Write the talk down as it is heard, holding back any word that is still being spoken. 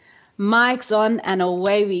Mic's on and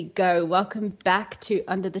away we go. Welcome back to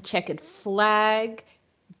Under the Checkered Flag.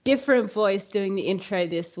 Different voice doing the intro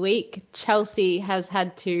this week. Chelsea has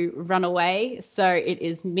had to run away, so it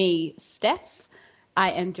is me, Stef. I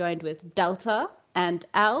am joined with Delta and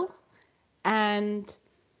Al, and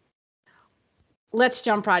let's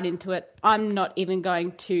jump right into it. I'm not even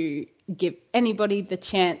going to give anybody the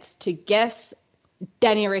chance to guess.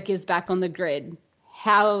 Danny Ric is back on the grid.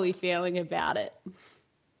 How are we feeling about it?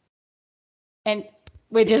 And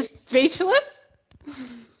we're just speechless.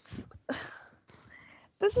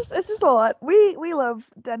 It's just a lot. We love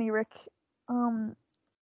Danny Ric. I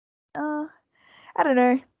don't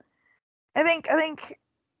know. I think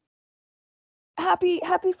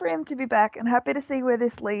happy for him to be back and happy to see where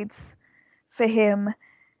this leads for him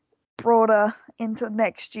broader into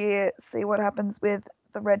next year, see what happens with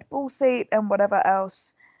the Red Bull seat and whatever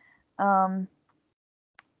else.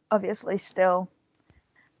 Obviously still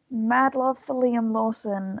mad love for Liam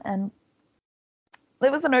Lawson, and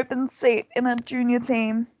there was an open seat in a junior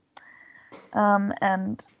team,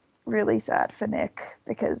 and really sad for Nick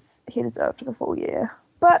because he deserved the full year.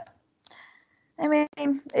 But I mean,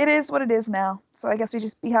 it is what it is now, so I guess we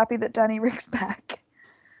just be happy that Danny Ric's back.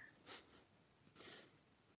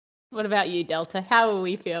 What about you, Delta? How are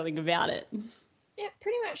we feeling about it? Yeah,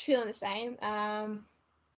 pretty much feeling the same. I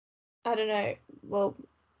don't know. Well,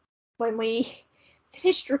 when we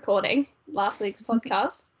finished recording last week's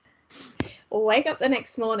podcast, I'll wake up the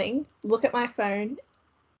next morning, look at my phone,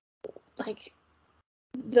 like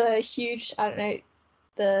the huge, I don't know,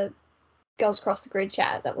 the Girls Across the Grid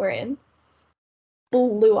chat that we're in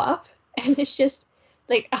blew up, and it's just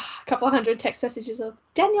like a couple of hundred text messages of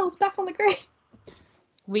Danielle's back on the grid.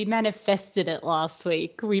 We manifested it last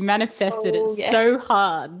week. We manifested it so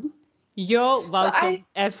hard. You're welcome,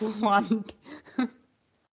 everyone.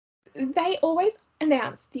 They always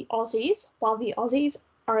announce the Aussies while the Aussies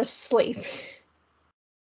are asleep.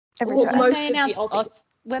 Every time.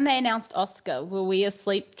 When they announced Oscar, were we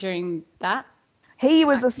asleep during that? He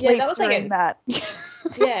was asleep during that.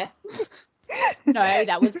 Yeah. No,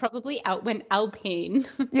 that was probably out when Alpine.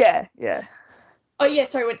 Yeah. Oh yeah,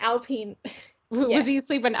 sorry, when Alpine. Was he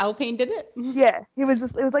asleep when Alpine did it? Yeah, it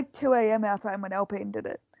was like 2 a.m. our time when Alpine did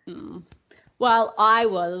it. Well, I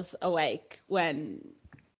was awake when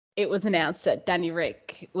it was announced that Danny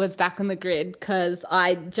Ric was back on the grid because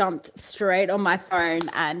I jumped straight on my phone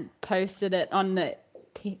and posted it on the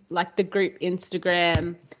group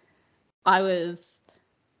Instagram. I was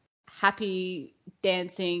happy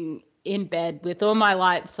dancing in bed with all my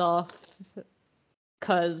lights off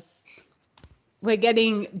because we're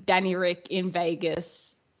getting Danny Ric in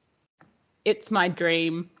Vegas. It's my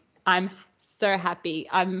dream. I'm so happy.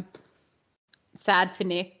 I'm sad for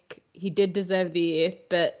Nick. He did deserve the year,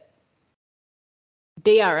 but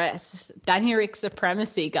DRS, Danny Ric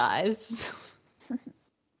supremacy, guys.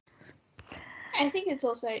 I think it's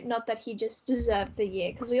also not that he just deserved the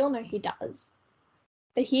year, because we all know he does,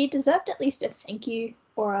 but he deserved at least a thank you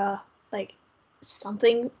or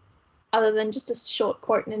something other than just a short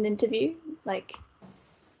quote in an interview.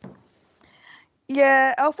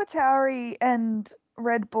 Yeah, AlphaTauri and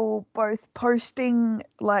Red Bull both posting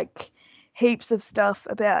heaps of stuff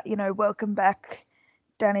about, welcome back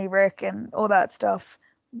Danny Ric and all that stuff,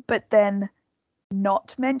 but then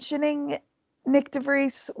not mentioning Nick de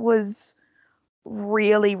Vries was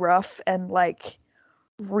really rough and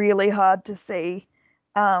really hard to see.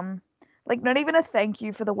 Not even a thank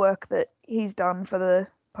you for the work that he's done for the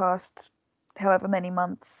past however many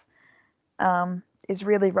months is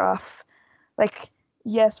really rough.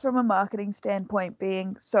 Yes, from a marketing standpoint,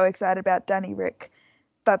 being so excited about Danny Ric,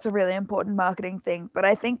 that's a really important marketing thing. But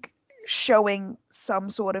I think showing some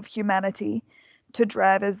sort of humanity to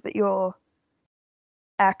drivers that you're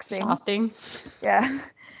axing,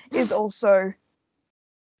 is also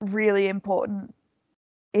really important,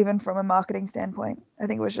 even from a marketing standpoint. I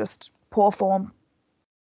think it was just poor form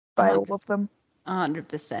by all of them.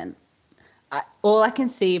 100%. All I can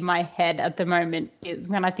see in my head at the moment is,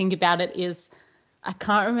 when I think about it, is I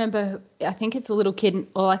can't remember. I think it's a little kid,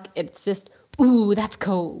 or it's just, ooh, that's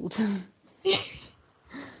cold.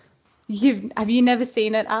 Have you never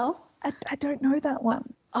seen it, Al? I don't know that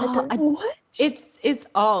one. What? It's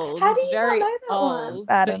old. How do it's you very not know that old. one?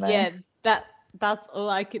 I don't know. Yeah, that's all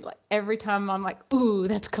I could every time I'm like, ooh,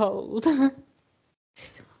 that's cold.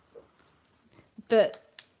 But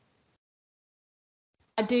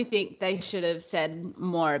I do think they should have said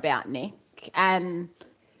more about Nick, and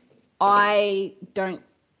I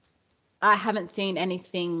haven't seen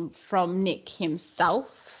anything from Nick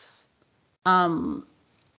himself.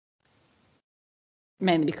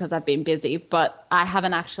 mainly because I've been busy, but I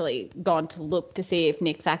haven't actually gone to look to see if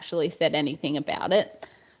Nick's actually said anything about it.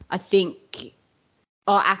 I think he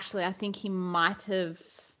might have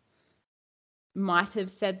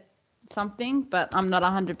said something, but I'm not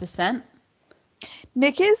 100%.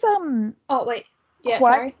 Nick is Oh wait, yeah,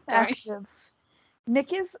 quite sorry. active.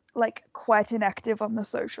 Nick is like quite inactive on the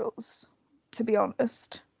socials, to be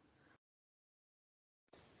honest.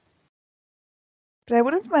 But I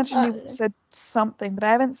would have imagined he said something, but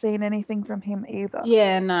I haven't seen anything from him either.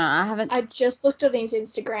 Yeah, no, I haven't. I just looked at his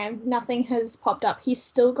Instagram. Nothing has popped up. He's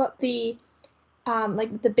still got the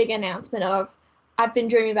like the big announcement of, I've been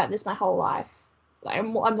dreaming about this my whole life. Like,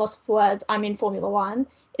 I'm lost for words. I'm in Formula One.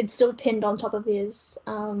 It's still pinned on top of his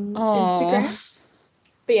Instagram.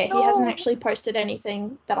 But yeah, he hasn't actually posted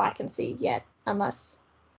anything that I can see yet, unless,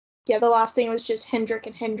 yeah, the last thing was just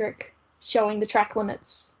Hendrick showing the track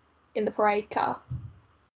limits in the parade car.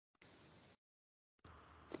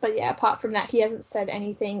 But yeah, apart from that, he hasn't said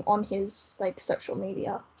anything on his like social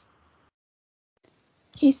media.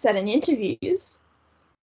 He's said in interviews.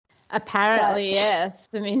 Apparently,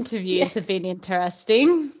 yes, some interviews have been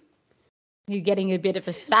interesting. You're getting a bit of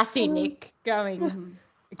a sassy Nick going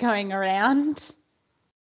around.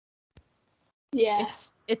 Yeah.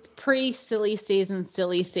 It's pre-silly season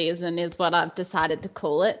is what I've decided to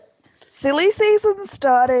call it. Silly season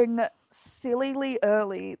starting sillily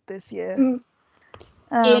early this year.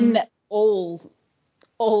 In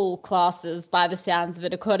all classes, by the sounds of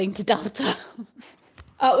it, according to Delta.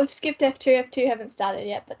 We've skipped F2. F2 haven't started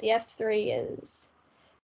yet, but the F3 is...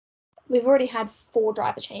 We've already had 4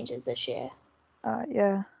 driver changes this year.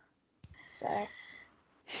 Yeah. So...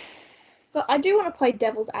 But I do want to play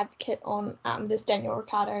devil's advocate on this Daniel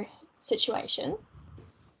Ricciardo situation.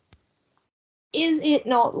 Is it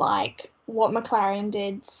not like what McLaren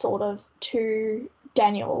did sort of to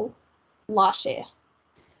Daniel last year?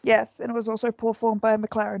 Yes, and it was also poor form by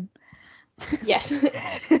McLaren. Yes.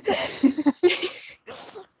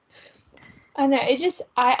 I know, it just,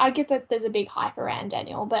 I get that there's a big hype around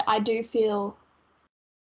Daniel, but I feel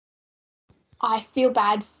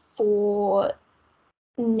bad for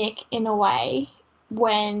Nick in a way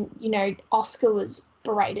when, you know, Oscar was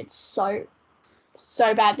berated so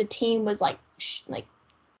bad. The team was like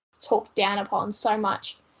talked down upon so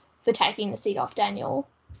much for taking the seat off Daniel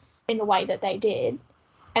in the way that they did.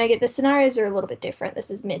 And I get the scenarios are a little bit different.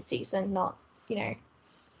 This is mid-season, not, you know,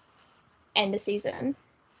 end of season.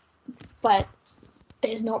 But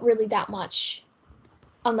there's not really that much,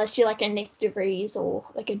 unless you're like a Nick de Vries or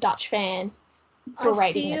like a Dutch fan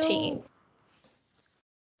berating the team.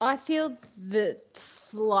 I feel the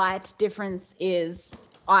slight difference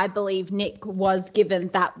is I believe Nick was given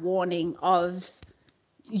that warning of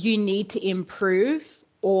you need to improve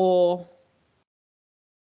or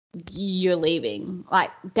you're leaving.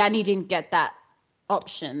 Like, Danny didn't get that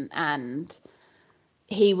option and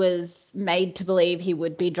he was made to believe he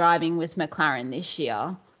would be driving with McLaren this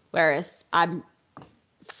year, whereas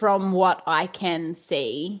from what I can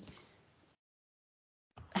see,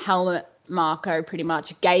 Helmut Marko pretty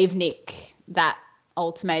much gave Nick that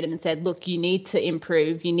ultimatum and said, look, you need to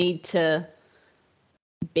improve, you need to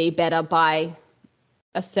be better by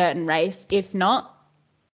a certain race. If not,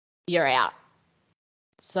 you're out.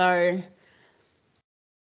 So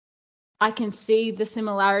I can see the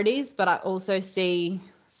similarities, but I also see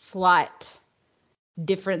slight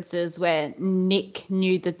differences where Nick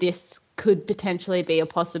knew that this could potentially be a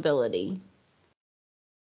possibility.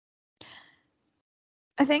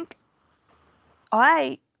 I think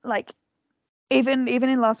even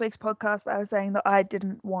in last week's podcast, I was saying that I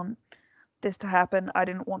didn't want this to happen. I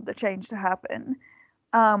didn't want the change to happen.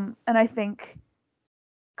 And I think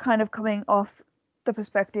kind of coming off the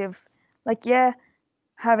perspective, like, yeah,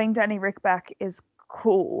 having Danny Ric back is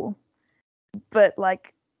cool. But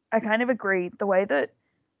like, I kind of agree the way that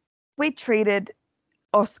we treated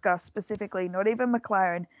Oscar specifically, not even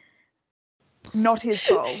McLaren, not his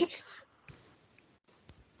fault.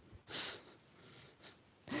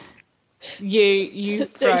 You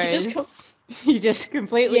froze. You just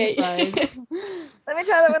completely froze. Let me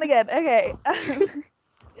try that one again. Okay.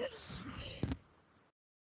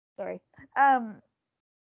 Sorry.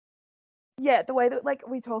 Yeah, the way that like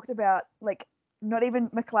we talked about, like, not even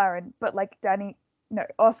McLaren, but like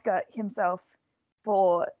Oscar himself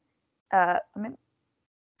for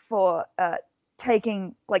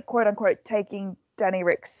taking, like, quote unquote taking Danny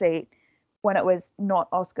Ric's seat when it was not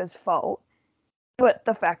Oscar's fault. But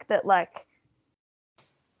the fact that, like,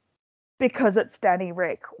 because it's Danny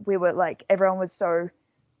Ric, we were like, everyone was so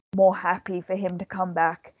more happy for him to come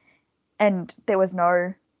back, and there was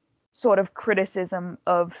no sort of criticism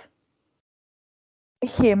of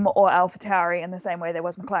him or AlphaTauri in the same way there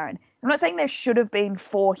was McLaren. I'm not saying there should have been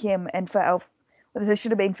for him and for there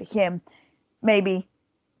should have been for him. Maybe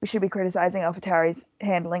we should be criticizing AlphaTauri's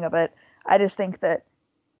handling of it. I just think that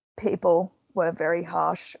people were very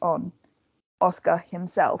harsh on Oscar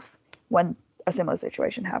himself when a similar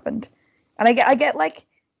situation happened. And I get like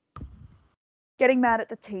getting mad at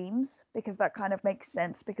the teams because that kind of makes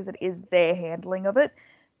sense because it is their handling of it,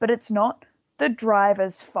 but it's not the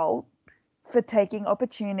driver's fault for taking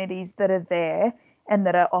opportunities that are there and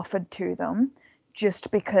that are offered to them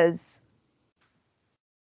just because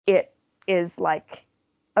it is like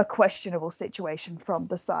a questionable situation from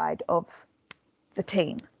the side of the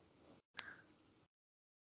team.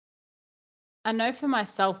 I know for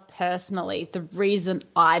myself personally, the reason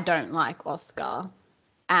I don't like Oscar,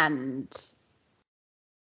 and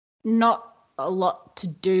not a lot to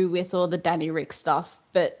do with all the Danny Ric stuff,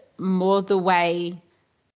 but more the way,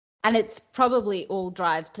 and it's probably all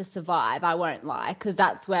Drive to Survive, I won't lie, because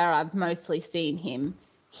that's where I've mostly seen him.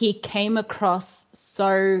 He came across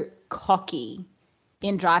so cocky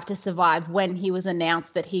in Drive to Survive when he was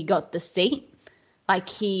announced that he got the seat.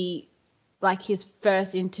 Like his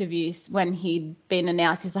first interviews when he'd been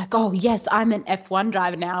announced, he's like, oh, yes, I'm an F1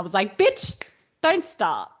 driver now. I was like, bitch, don't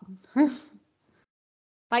start.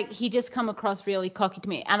 Like, he just come across really cocky to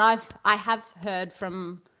me. And I have heard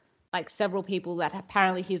from, like, several people that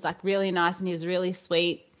apparently he's, like, really nice and he's really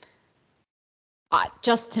sweet.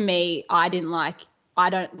 Just to me, I don't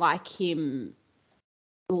like him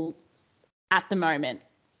at the moment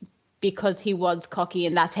because he was cocky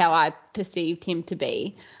and that's how I perceived him to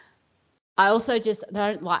be. I also just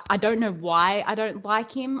I don't know why I don't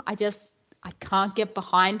like him. I can't get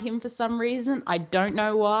behind him for some reason. I don't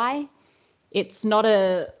know why.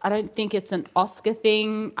 I don't think it's an Oscar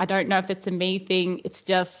thing. I don't know if it's a me thing. It's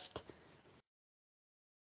just,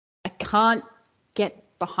 I can't get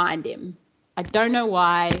behind him. I don't know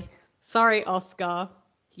why. Sorry, Oscar.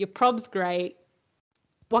 Your prob's great.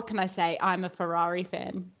 What can I say? I'm a Ferrari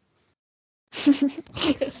fan.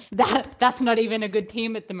 That's not even a good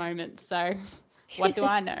team at the moment, so what do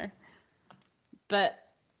I know? But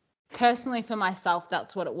personally for myself,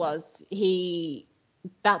 that's what it was.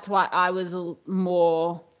 That's why I was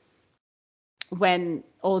more, when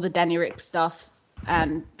all the Danny Ric stuff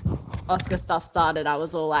and Oscar stuff started, I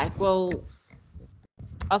was all like, well,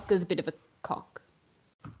 Oscar's a bit of a cock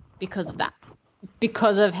because of that,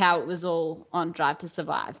 because of how it was all on Drive to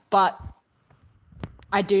Survive. But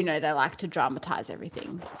I do know they like to dramatize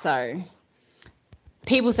everything. So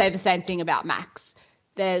people say the same thing about Max.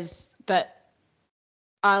 But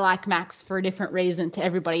I like Max for a different reason to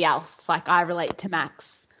everybody else. Like, I relate to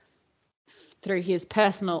Max through his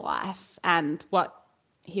personal life and what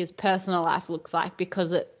his personal life looks like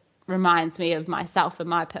because it reminds me of myself and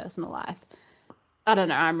my personal life. I don't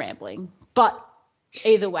know, I'm rambling. But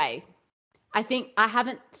either way, I think I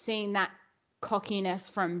haven't seen that cockiness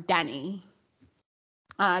from Danny.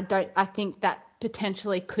 I think that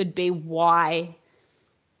potentially could be why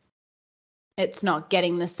it's not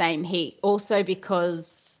getting the same heat. Also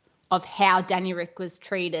because of how Danny Ric was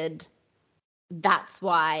treated, that's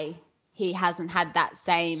why he hasn't had that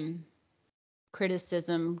same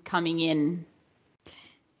criticism coming in.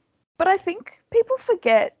 But I think people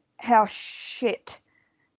forget how shit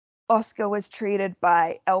Oscar was treated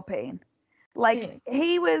by Alpine. Like,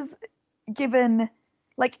 he was given,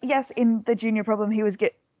 like, yes, in the junior program, he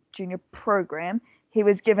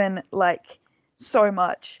was given, like, so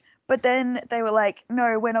much. But then they were like,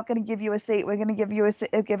 no, we're not going to give you a seat. We're going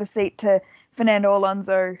to give a seat to Fernando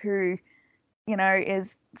Alonso, who, you know,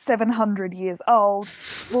 is 700 years old.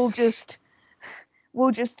 We'll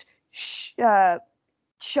just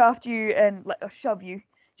shaft you and shove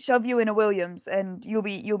you in a Williams, and you'll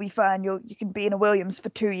be fine. You can be in a Williams for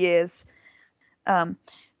 2 years,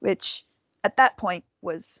 which at that point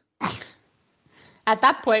was. At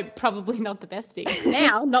that point, probably not the best thing.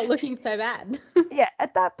 Now, not looking so bad. Yeah,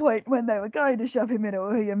 at that point, when they were going to shove him in a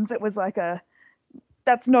Williams, it was like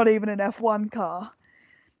that's not even an F1 car.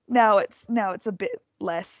 Now it's a bit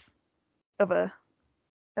less of a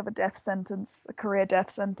death sentence, a career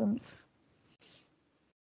death sentence.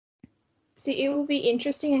 See, it will be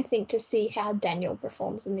interesting, I think, to see how Daniel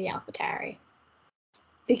performs in the AlphaTauri.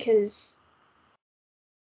 Because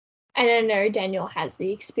I don't know, Daniel has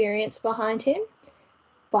the experience behind him,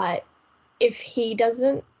 but if he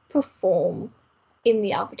doesn't perform in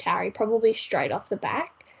the AlphaTauri, probably straight off the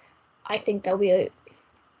back, I think there'll be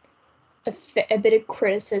a bit of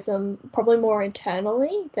criticism, probably more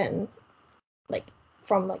internally than like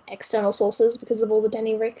from like external sources because of all the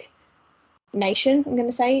Danny Ric nation, I'm going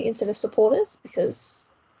to say, instead of supporters,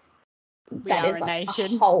 because that is like a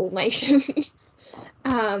whole nation.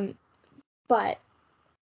 But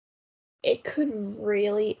it could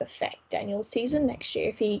really affect Daniel's season next year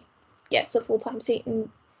if he gets a full-time seat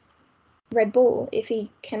in Red Bull, if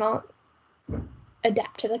he cannot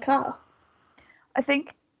adapt to the car. I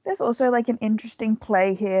think there's also like an interesting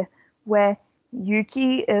play here where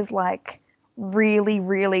Yuki is like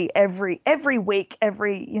really every week,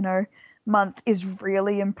 every, you know, month is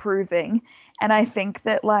really improving. And I think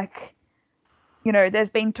that, like, you know,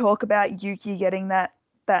 there's been talk about Yuki getting that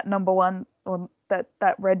number one or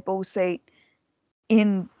that Red Bull seat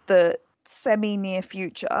in the semi near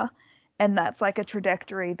future, and that's like a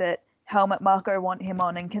trajectory that Helmut Marko want him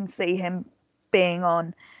on and can see him being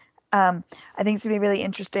on. I think it's gonna be really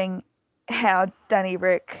interesting how Danny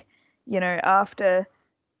Ric, you know, after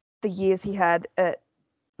the years he had at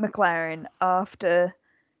McLaren, after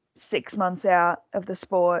 6 months out of the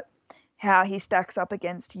sport, how he stacks up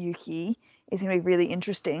against Yuki is going to be really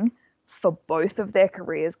interesting for both of their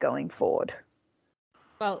careers going forward.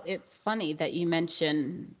 Well, it's funny that you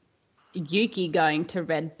mention Yuki going to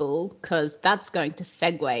Red Bull, because that's going to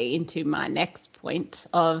segue into my next point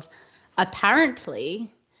of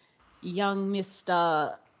apparently young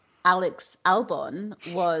Mr. Alex Albon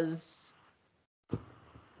was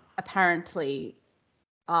apparently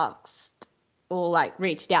asked or like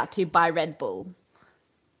reached out to by Red Bull.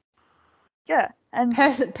 Yeah, and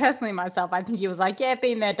personally myself, I think he was like, yeah,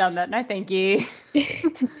 been there, done that. No, thank you.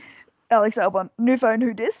 Alex Albon, new phone,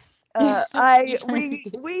 who dis?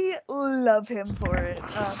 We love him for it.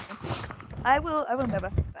 I will never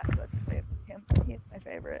backslide to him. He's my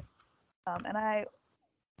favorite. And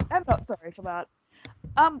I'm not sorry for that.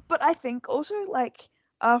 But I think also, like,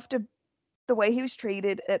 after the way he was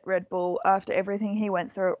treated at Red Bull, after everything he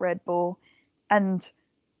went through at Red Bull, and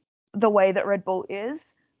the way that Red Bull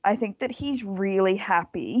is, I think that he's really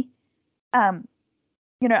happy. You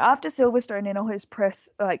know, after Silverstone in all his press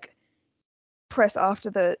after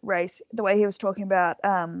the race, the way he was talking about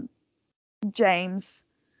James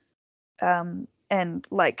and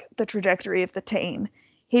like the trajectory of the team,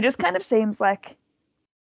 he just kind of seems like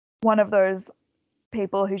one of those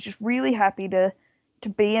people who's just really happy to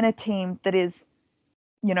be in a team that is,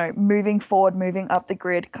 you know, moving forward, moving up the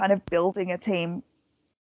grid, kind of building a team,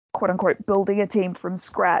 quote unquote, building a team from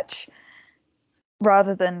scratch,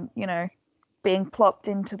 rather than, you know, being plopped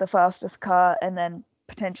into the fastest car and then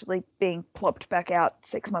potentially being plopped back out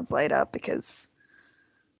 6 months later because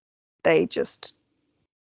they just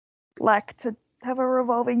like to have a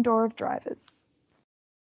revolving door of drivers.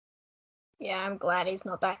 Yeah, I'm glad he's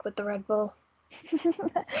not back with the Red Bull.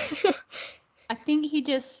 I think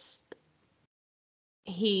he's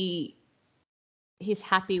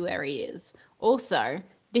happy where he is. Also,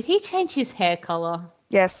 did he change his hair color?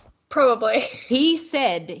 Yes. Probably. He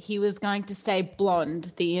said he was going to stay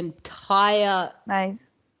blonde the entire Nice.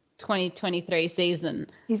 2023 season.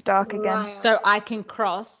 He's dark again. Liar. So I can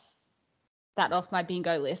cross that off my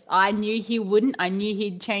bingo list. I knew he wouldn't. I knew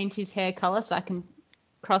he'd change his hair color, so I can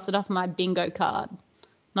cross it off my bingo card.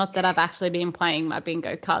 Not that I've actually been playing my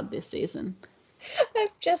bingo card this season.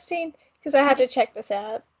 I've just seen, because I had to check this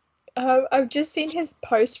out, I've just seen his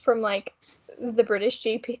post from like the British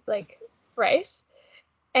GP like race,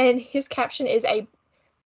 and his caption is a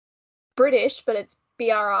British, but it's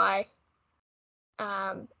BRI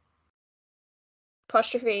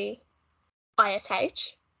apostrophe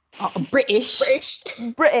ISH. Oh, British.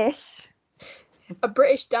 A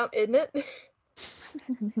British dump, isn't it? It's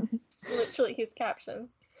literally his caption.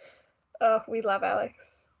 Oh, we love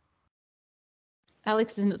Alex.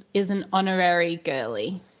 Alex is an honorary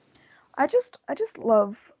girly. I just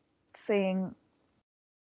love seeing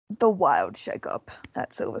the wild shake-up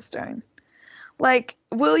at Silverstone. Like,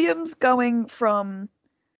 Williams going from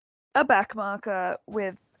a backmarker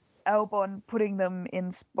with Albon putting them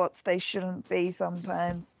in spots they shouldn't be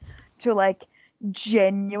sometimes to, like,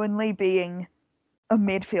 genuinely being a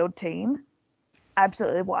midfield team.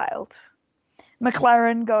 Absolutely wild.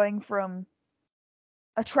 McLaren going from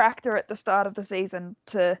a tractor at the start of the season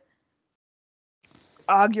to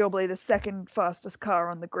arguably the second fastest car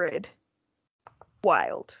on the grid.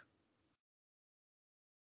 Wild.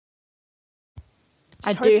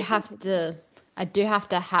 I do have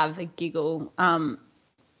to have a giggle.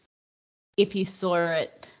 If you saw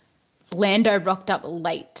it, Lando rocked up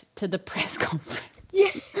late to the press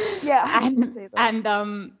conference. Yeah.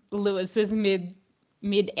 and Lewis was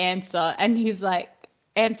mid answer, and he's like,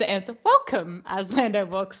 answer, welcome, as Lando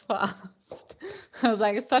walks past. I was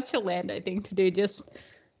like, it's such a Lando thing to do, just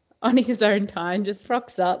on his own time, just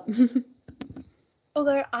rocks up.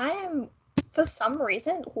 Although I am, for some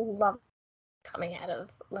reason, love coming out of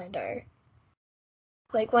Lando.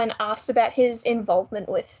 like when asked about his involvement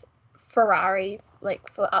with Ferrari,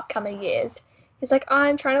 like for upcoming years, he's like,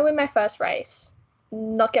 I'm trying to win my first race,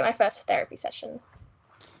 not get my first therapy session.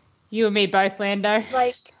 You and me both, Lando.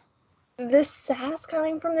 Like, the sass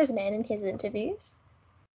coming from this man in his interviews.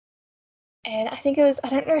 And I think it was, I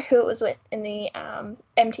don't know who it was with in the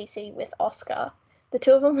MTC with Oscar. The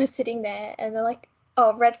two of them were sitting there and they're like,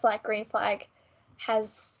 oh, red flag, green flag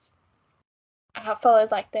has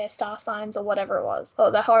follows like their star signs or whatever it was, or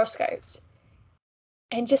the horoscopes.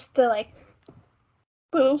 And just the like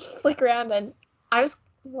little flick around, and I was,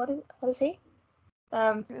 what is he?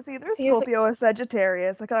 It was either a Scorpio or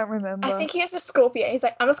Sagittarius. I can't remember. I think he was a Scorpio. He's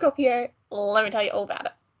like, I'm a Scorpio. Let me tell you all about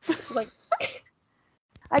it. Like,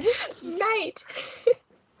 mate.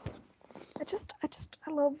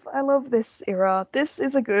 I love this era. This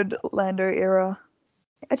is a good Lando era.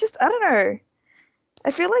 I don't know.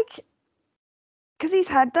 I feel like, because he's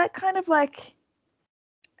had that kind of like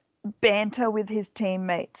banter with his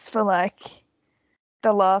teammates for like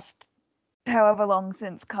the last however long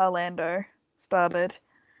since Carlando started.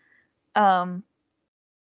 And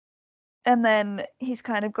then he's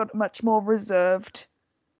kind of got a much more reserved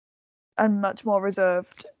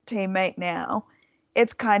teammate now.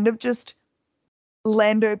 It's kind of just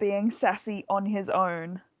Lando being sassy on his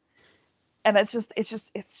own. And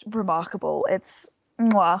it's remarkable. It's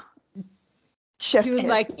mwah. Chef's He was kiss.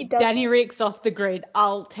 like, Danny Ric's off the grid.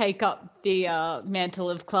 I'll take up the mantle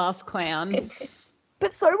of class clown.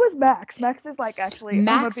 But so was Max. Max is like actually.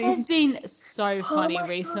 Max has been so funny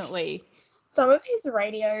recently. Gosh. Some of his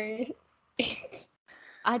radio.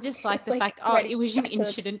 I just like the like fact, it was an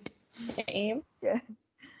incident. Yeah.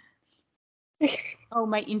 Oh,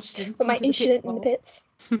 my incident. My incident in the pits.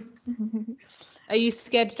 Are you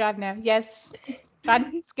scared to drive now? Yes.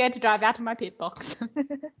 I'm scared to drive out of my pit box.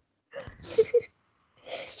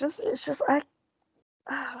 It's just I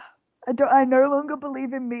no longer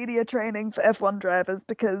believe in media training for F1 drivers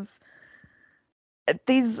because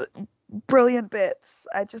these brilliant bits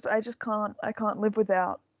I can't live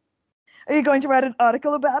without. Are you going to write an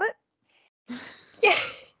article about it? Yeah.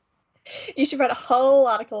 You should write a whole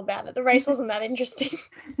article about it. The race wasn't that interesting.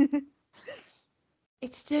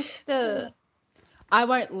 It's just I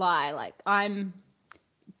won't lie, like I'm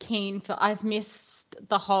keen for, I've missed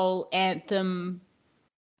the whole anthem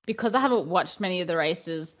because I haven't watched many of the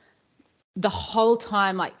races. The whole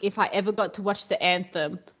time, like if I ever got to watch the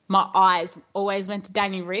anthem, my eyes always went to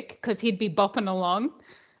Danny Ric because he'd be bopping along.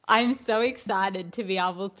 I'm so excited to be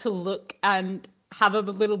able to look and have a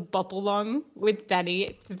little bop along with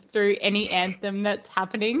Danny through any anthem that's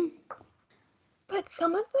happening. But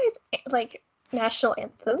some of those like national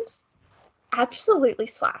anthems absolutely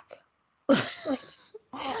slap. Like,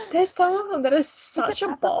 there's some of them that is such a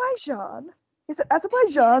bop. Azerbaijan? Is it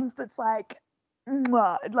Azerbaijan's that's like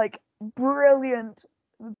mwah, like brilliant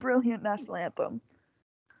national anthem?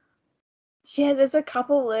 Yeah, there's a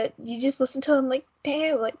couple that you just listen to them like,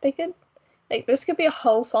 damn, like they could, like this could be a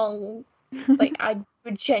whole song. Like I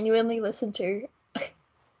would genuinely listen to.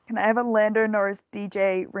 Can I have a Lando Norris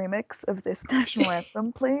DJ remix of this national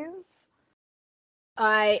anthem, please?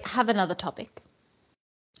 I have another topic.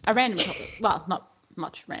 A random topic. Well, not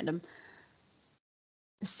much random.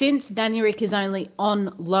 Since Danny Ric is only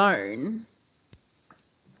on loan,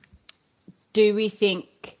 do we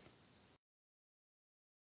think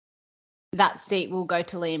that seat will go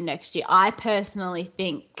to Liam next year? I personally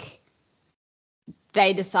think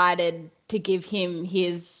they decided to give him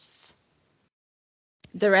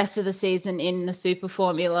the rest of the season in the Super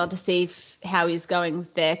Formula to see how he's going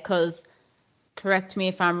there, because correct me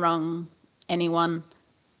if I'm wrong, anyone,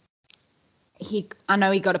 I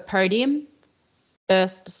know he got a podium,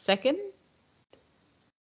 first, second.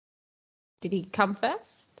 Did he come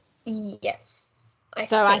first? Yes. I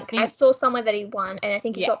think I saw somewhere that he won, and I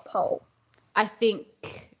think he got pole. I think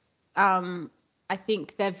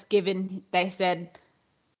they said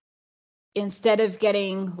instead of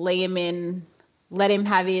getting Liam in, let him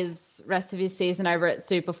have his rest of his season over at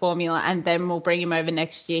Super Formula, and then we'll bring him over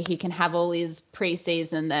next year. He can have all his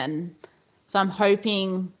pre-season then. So I'm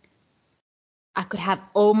hoping I could have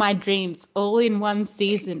all my dreams all in one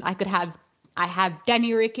season. I have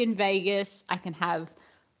Danny Ric in Vegas. I can have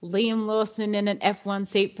Liam Lawson in an F1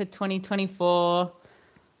 seat for 2024.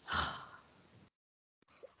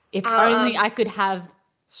 If only I could have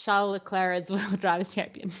Charles Leclerc as World Drivers'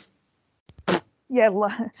 Champion. Yeah,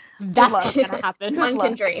 that's not going to happen. One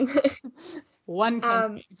can dream. One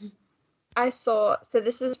can dream. I saw, so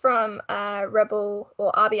this is from Rebel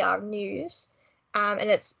or RBR News, and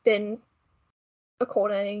it's been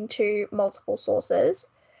according to multiple sources.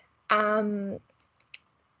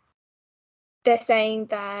 they're saying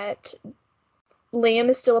that Liam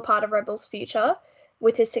is still a part of Red Bull's future,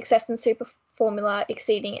 with his success in Super Formula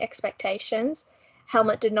exceeding expectations.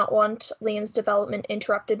 Helmut did not want Liam's development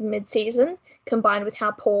interrupted mid-season, combined with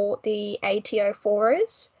how poor the ATO4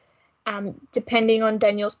 is. Depending on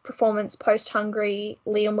Daniel's performance post-Hungary,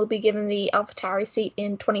 Liam will be given the AlphaTauri seat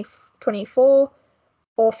in 2024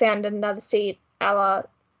 or found another seat a la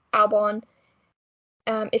Albon.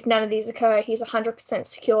 If none of these occur, he's 100%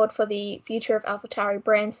 secured for the future of AlphaTauri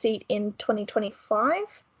brand seat in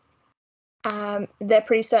 2025. They're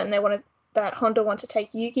pretty certain that Honda want to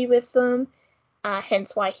take Yuki with them,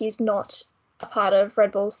 hence why he's not a part of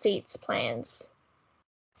Red Bull seats plans,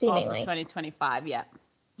 seemingly. 2025, yeah.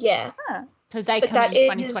 Yeah. Because they come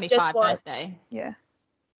in 2025, don't they? Yeah.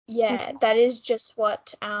 Yeah, that is just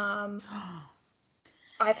what I've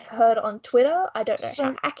heard on Twitter. I don't know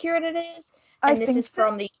how accurate it is. And this is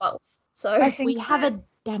from the 12th. So we have a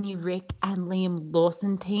Danny Ric and Liam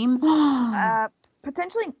Lawson team.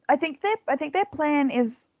 Potentially, I think their plan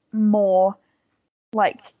is more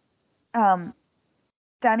like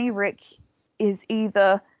Danny Ric is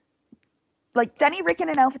either like Danny Ric in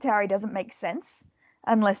an AlphaTauri doesn't make sense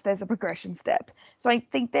unless there's a progression step. So I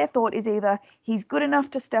think their thought is either he's good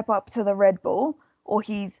enough to step up to the Red Bull or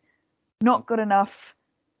he's not good enough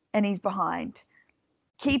and he's behind.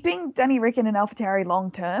 Keeping Danny Ric in an AlphaTauri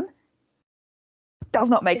long term does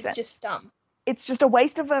not make sense. It's just dumb. It's just a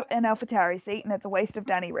waste of an AlphaTauri seat, and it's a waste of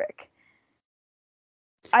Danny Ric.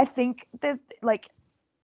 I think they're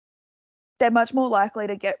much more likely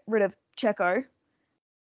to get rid of Checo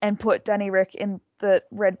and put Danny Ric in the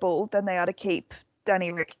Red Bull than they are to keep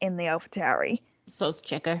Danny Ric in the AlphaTauri. So's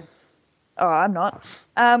Checo. Oh, I'm not.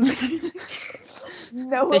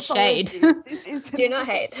 No the shade. Do not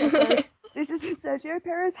hate. This is a Sergio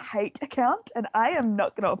Perez hate account, and I am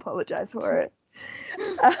not going to apologize for it.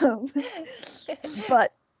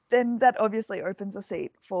 But then that obviously opens a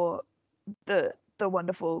seat for the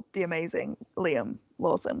wonderful, the amazing Liam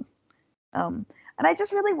Lawson. And I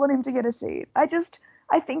just really want him to get a seat. I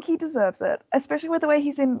think he deserves it, especially with the way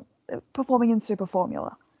he's performing in Super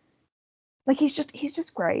Formula. Like he's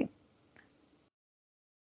just great.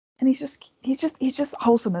 And he's just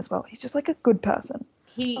wholesome as well. He's just like a good person.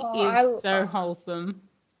 He is so wholesome.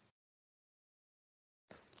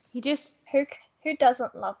 He just who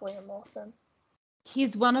doesn't love Liam Lawson?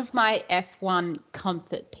 He's one of my F1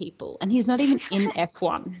 comfort people, and he's not even in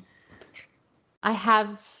F1.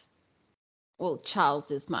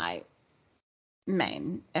 Charles is my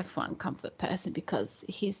main F1 comfort person because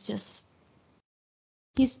he's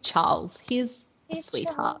Charles. He's a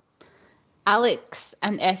sweetheart. Charles. Alex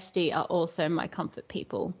and Esty are also my comfort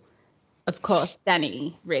people. Of course,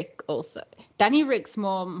 Danny Ric also. Danny Ric's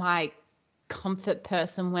more my comfort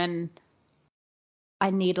person when I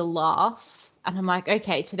need a laugh and I'm like,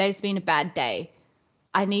 okay, today's been a bad day.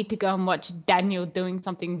 I need to go and watch Daniel doing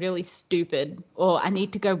something really stupid, or I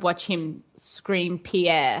need to go watch him scream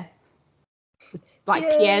Pierre.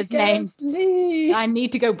 Pierre's name. I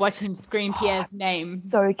need to go watch him scream Pierre's name.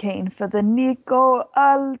 So keen for the Nico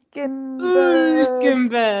Hülkenberg.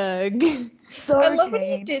 I love when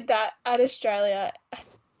he did that at Australia. I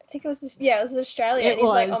think it was Australia. He's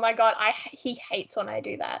like, oh my god, he hates when I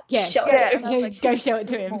do that. Yeah, show it to him. Go show it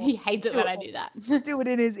to him. He hates it when I do that. Do it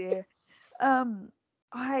in his ear.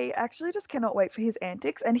 I actually just cannot wait for his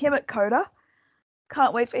antics and him at Coda.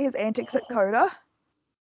 Can't wait for his antics at Coda.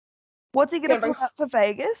 What's he going to pull out for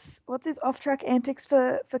Vegas? What's his off-track antics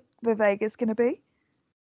for Vegas going to be?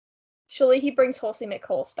 Surely he brings Horsey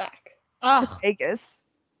McHorse back. To Vegas.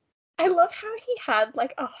 I love how he had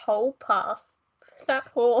like a whole pass for that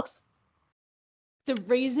horse. The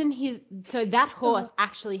reason that horse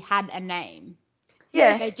actually had a name.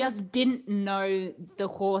 Yeah. They just didn't know the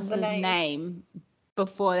horse's name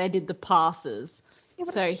before they did the passes. Yeah,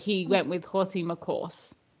 so he went with Horsey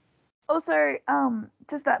McHorse. Also,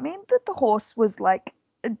 does that mean that the horse was like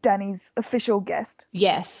Danny's official guest?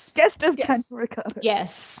 Yes. Guest of Danny Ricciardo?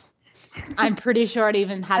 Yes. I'm pretty sure it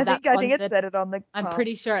even had I think it said it on the pass. I'm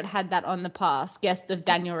pretty sure it had that on the pass. Guest of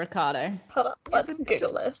Daniel Ricciardo. Hold up, let's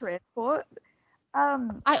Google this. Transport.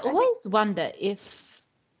 I always wonder if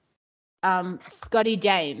Scotty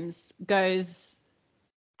James goes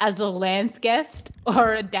as a Lance guest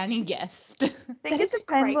or a Danny guest. I think it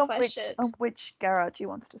depends on which garage he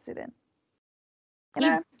wants to sit in.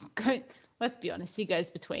 Let's be honest, he goes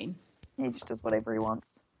between. He just does whatever he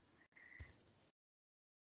wants.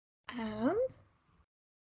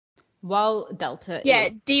 While Delta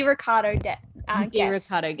D. Ricardo guest.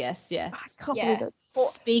 Ricardo guest, yeah. I can't believe it.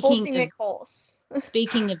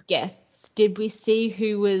 Speaking of guests, did we see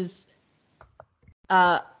who was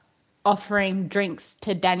offering drinks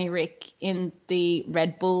to Danny Ric in the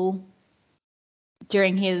Red Bull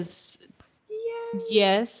during his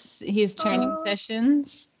his training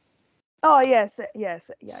sessions. Oh yes, yeah.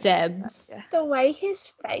 Seb. Yeah. The way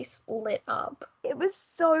his face lit up. It was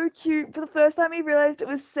so cute. For the first time he realized it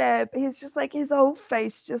was Seb, he's just like, his whole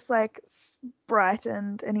face just like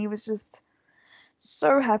brightened, and he was just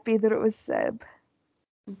so happy that it was Seb.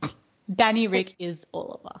 Danny Ric is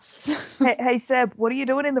all of us. Hey Seb, what are you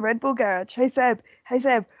doing in the Red Bull garage? Hey Seb,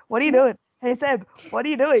 what are you doing? Hey Seb, what are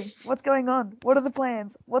you doing? What's going on? What are the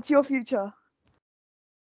plans? What's your future?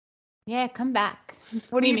 Yeah, come back.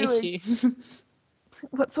 What are We you miss doing? you.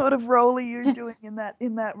 What sort of role are you doing in that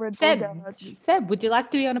Red Bull garage? Seb, would you like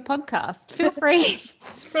to be on a podcast? Feel free.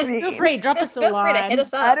 I mean, Feel free. Drop us a Feel free to line. hit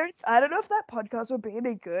us up. I don't know if that podcast would be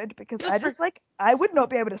any good, because Feel I free- just I would not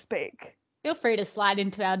be able to speak. Feel free to slide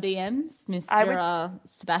into our DMs, Mr.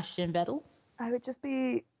 Sebastian Vettel. I would just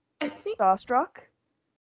be I think starstruck.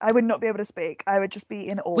 I would not be able to speak. I would just be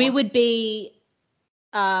in awe. We would be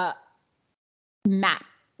Matt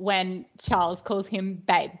when Charles calls him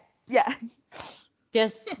babe. Yeah.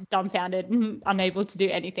 Just dumbfounded, unable to do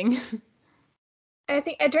anything. I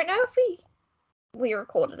don't know if we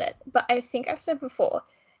recorded it, but I think I've said before,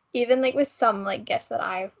 even like with some like guests that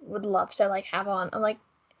I would love to like have on, I'm like,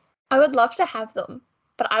 I would love to have them,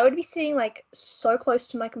 but I would be sitting like so close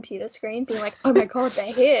to my computer screen, being like, oh my god,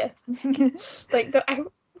 they're here. Like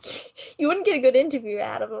you wouldn't get a good interview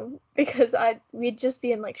out of them, because we'd just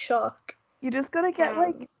be in like shock. You just gotta get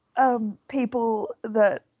like people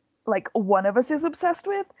that like one of us is obsessed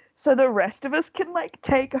with, so the rest of us can like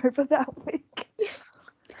take over that week.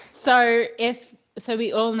 So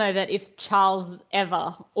we all know that if Charles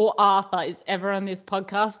ever or Arthur is ever on this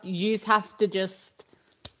podcast, you have to just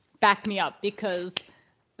back me up, because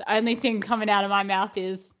the only thing coming out of my mouth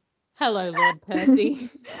is, hello, Lord Percy.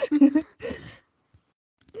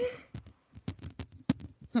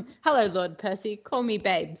 Hello, Lord Percy. Call me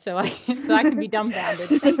babe, so I can be dumbfounded.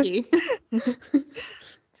 Thank you.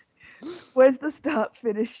 Where's the start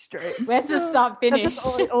finish straight? Where's the start finish?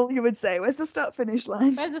 That's just all you would say. Where's the start finish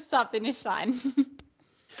line? Where's the start finish line?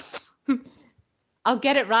 I'll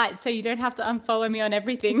get it right, so you don't have to unfollow me on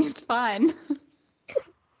everything. It's fine.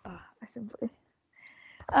 I simply.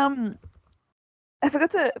 I forgot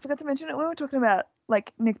to mention it when we were talking about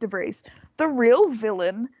like Nick DeVries. The real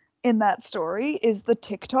villain in that story is the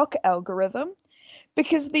TikTok algorithm,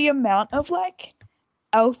 because the amount of like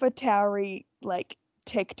Alpha Tauri like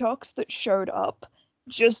TikToks that showed up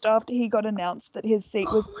just after he got announced that his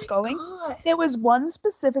seat was going. God. There was one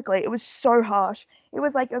specifically, it was so harsh. It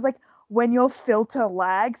was like when your filter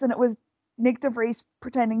lags, and it was Nick DeVries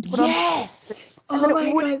pretending to put on. Yes. Oh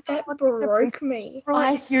my god, that broke me.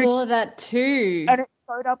 I saw that too. And it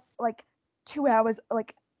showed up like 2 hours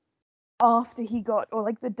like after he got, or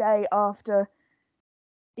like the day after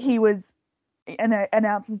he was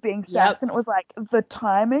announced as being sacked. And it was like, the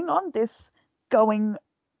timing on this going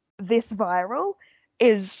this viral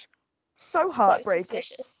is so heartbreaking.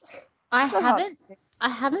 Suspicious. I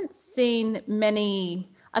haven't seen many.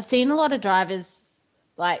 I've seen a lot of drivers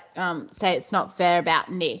like say it's not fair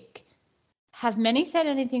about Nick. Have many said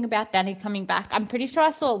anything about Danny coming back? I'm pretty sure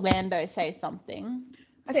I saw Lando say something.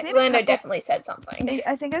 Lando definitely said something.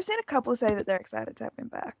 I think I've seen a couple say that they're excited to have him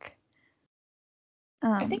back.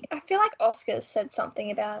 I feel like Oscar said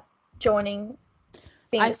something about joining,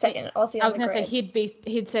 being the second Aussie on the grid. I was going to say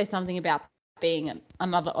he'd say something about being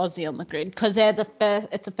another Aussie on the grid, because they're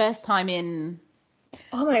it's the first time in.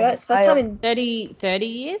 Oh my god, it's the first time in 30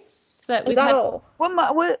 years that is that all?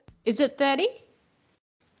 What? Is it 30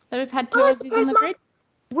 that we've had two Aussies on the grid?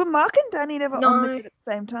 Were Mark and Danny never on the grid at the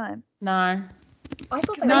same time? No. I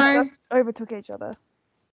thought they just overtook each other.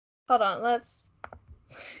 Hold on, let's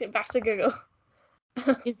get back to Google.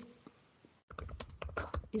 Is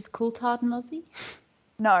Coulthard an Aussie?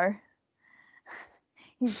 No.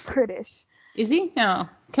 He's British. Is he? No.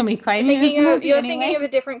 Can we claim him? You're thinking of a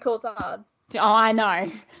different Coulthard. Oh, I know.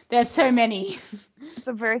 There's so many. It's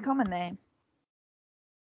a very common name.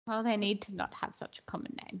 Well, they need to not have such a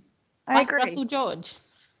common name. I agree. Russell George.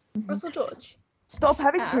 Russell George. Stop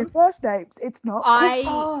having two first names. It's not.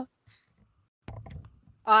 I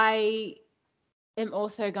am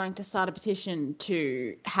also going to start a petition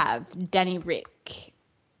to have Danny Ric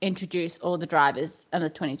introduce all the drivers on the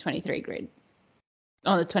 2023 grid,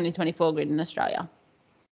 on the 2024 grid in Australia.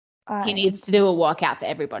 He needs to do a walkout for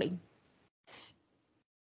everybody.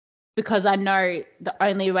 Because I know the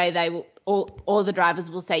only way they will, all the drivers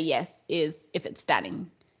will say yes is if it's Danny.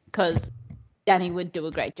 Because Danny would do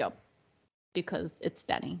a great job. Because it's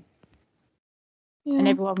Danny. And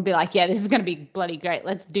everyone will be like, yeah, this is going to be bloody great.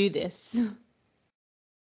 Let's do this.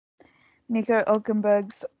 Nico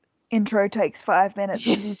Hulkenberg's intro takes 5 minutes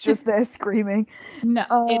and he's just there screaming.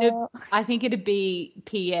 No, I think it'd be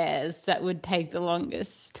Pierre's that would take the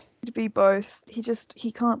longest. It'd be both.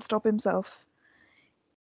 He can't stop himself.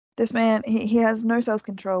 This man, he has no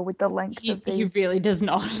self-control with the length of these. He really does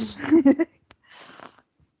not.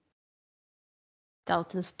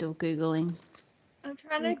 Delta's still Googling. I'm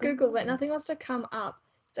trying to Google, but nothing wants to come up.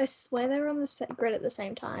 So I swear they were on the grid at the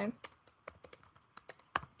same time.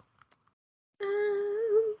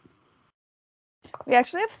 We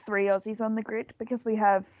actually have 3 Aussies on the grid because we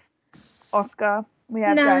have Oscar, we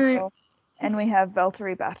have Daniel, and we have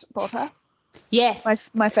Valtteri Bottas.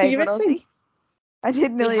 Yes. My favourite Aussie. I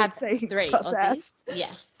didn't really say 3 Bottas. Aussies.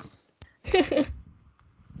 Yes.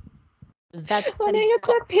 When I got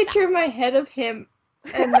that picture in my head of him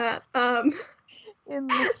and that in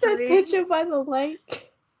the that picture by the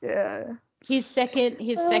lake. Yeah. His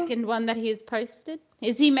second one that he has posted.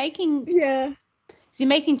 Is he making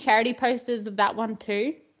charity posters of that one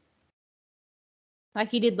too? Like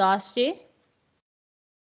he did last year?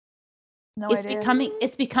 No it's idea.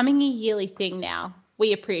 It's becoming a yearly thing now.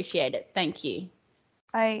 We appreciate it. Thank you.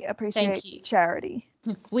 I appreciate charity.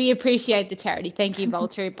 We appreciate the charity. Thank you,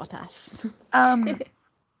 Valtteri Bottas.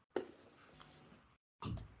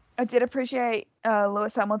 I did appreciate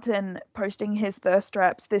Lewis Hamilton posting his thirst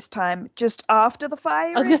traps this time just after the fire.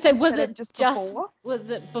 I was going to say, was it just before?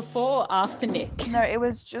 Was it before or after Nick? No, it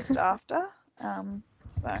was just after.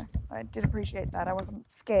 So I did appreciate that. I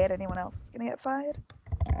wasn't scared anyone else was going to get fired.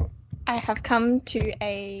 I have come to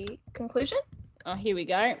a conclusion. Oh, here we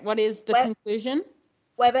go. What is the conclusion?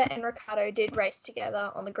 Webber and Ricciardo did race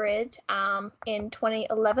together on the grid in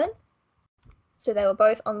 2011. So they were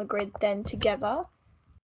both on the grid then together.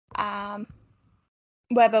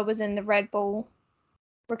 Webber was in the Red Bull.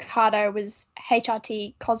 Ricciardo was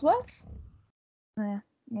HRT Cosworth.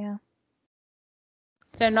 Yeah.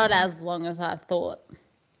 So not as long as I thought.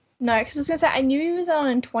 No, because I was going to say, I knew he was on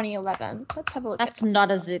in 2011. Let's have a look. That's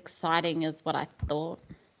not as exciting as what I thought.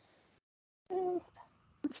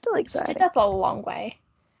 It's still exciting. Stood up a long way.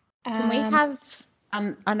 Can we have,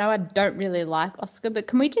 I know I don't really like Oscar, but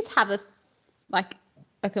can we just have a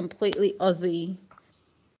completely Aussie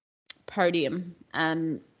podium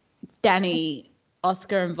and Danny,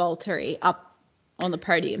 Oscar and Valtteri up on the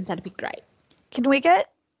podium? That'd be great. Can we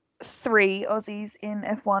get 3 Aussies in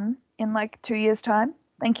F1 in 2 years' time?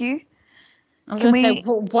 Thank you. I was going to say,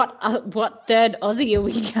 what third Aussie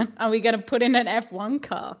are we going to put in an F1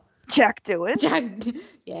 car? Jack Doohan.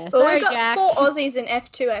 Yeah, well, sorry, we've got Jack. 4 Aussies in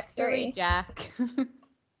F2, F3. Sorry, Jack.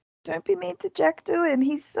 Don't be mean to Jack Doohan.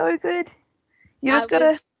 He's so good. You just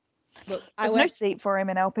gotta. Look, there's no seat for him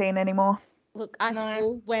in Alpine anymore. Look, I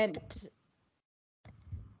full went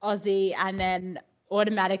Aussie and then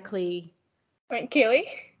automatically went Kiwi.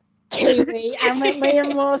 And went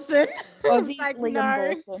Liam Lawson. Aussie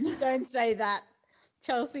Liam Lawson. Don't say that.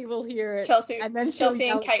 Chelsea will hear it. Chelsea and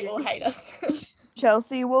Kate will hate us.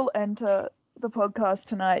 Chelsea will enter the podcast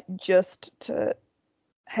tonight just to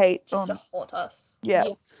hate to haunt us. Yeah.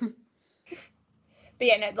 But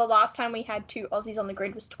yeah, no, the last time we had 2 Aussies on the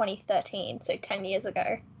grid was 2013, so 10 years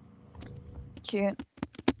ago. Cute.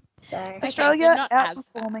 So Australia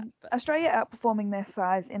outperforming their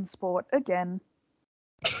size in sport again.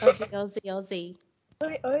 Aussie.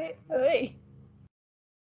 Oi.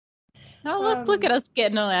 Oh, look at us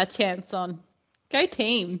getting all our chance on. Go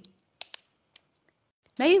team.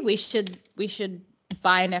 Maybe we should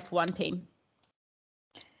buy an F1 team.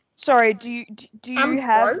 Sorry, do you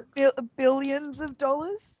have billions of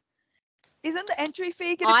dollars? Isn't the entry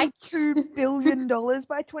fee going to be $2 billion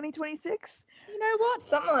by 2026? You know what?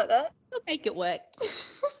 Something like that. We'll make it work.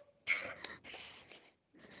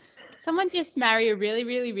 Someone just marry a really,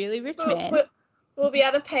 really, really rich man. We'll be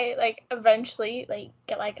able to pay, eventually,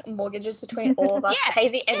 get, mortgages between all of us, pay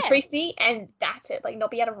the entry fee, and that's it.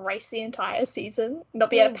 Not be able to race the entire season,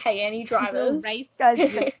 not be able to pay any drivers. Guys,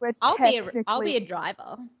 I'll be a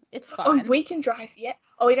driver. It's fine. Oh, we can drive, yeah.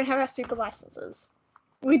 Oh, we don't have our super licenses.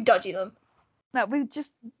 We dodgy them. No, we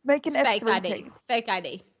just make an F3 team. Fake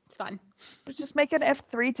ID. It's fine. Just make an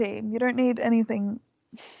F3 team. You don't need anything.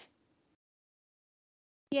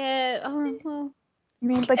 Yeah, well... You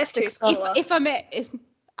mean F2? If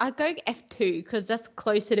I go F2 because that's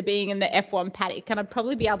closer to being in the F1 paddock, and I'd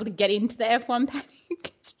probably be able to get into the F1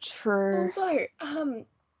 paddock. It's true. Although,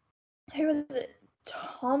 who was it?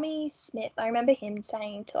 Tommy Smith. I remember him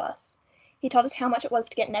saying to us, he told us how much it was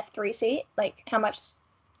to get an F3 seat, how much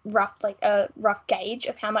a rough gauge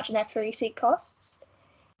of how much an F3 seat costs.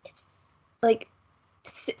 It's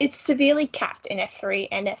it's severely capped in F3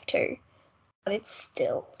 and F2, but it's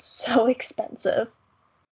still so expensive.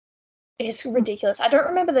 It's ridiculous. I don't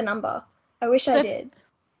remember the number. I wish I did.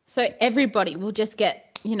 So everybody will just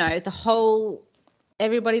get,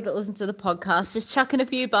 everybody that listens to the podcast, just chuck in a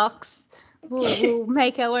few bucks. We'll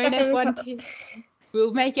make our own F1 team.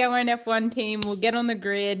 We'll make our own F1 team. We'll get on the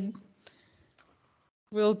grid.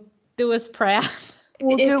 We'll do us proud.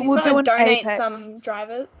 We'll donate Apex. some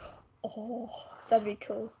drivers. Oh, that'd be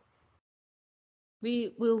cool.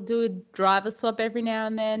 We'll do a driver swap every now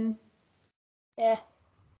and then. Yeah.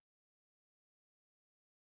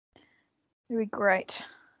 It'd be great.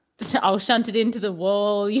 I'll shunt it into the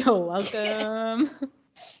wall. You're welcome.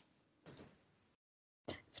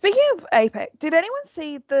 Speaking of Apex, did anyone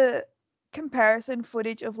see the comparison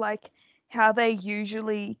footage of like how they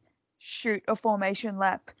usually shoot a formation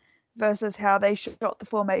lap versus how they shot the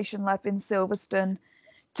formation lap in Silverstone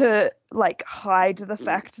to like hide the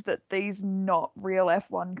fact that these not real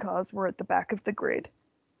F1 cars were at the back of the grid?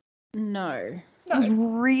 No. It was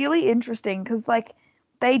really interesting because like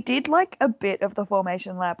they did like a bit of the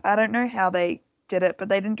formation lap. I don't know how they did it, but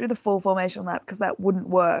they didn't do the full formation lap because that wouldn't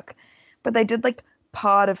work. But they did like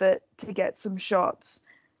part of it to get some shots.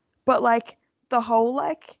 But like the whole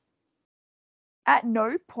like at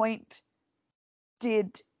no point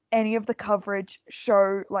did any of the coverage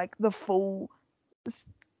show like the full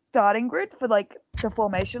starting grid for like the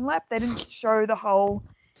formation lap. They didn't show the whole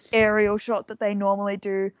aerial shot that they normally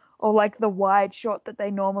do, or like the wide shot that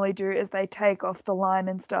they normally do as they take off the line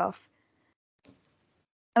and stuff.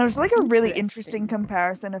 And it was like a really interesting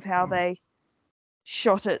comparison of how they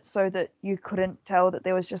shot it so that you couldn't tell that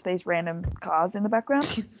there was just these random cars in the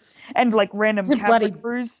background and like random camera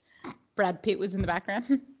crews. Brad Pitt was in the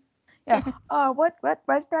background. Yeah. Oh, why's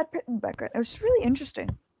Brad Pitt in the background? It was just really interesting.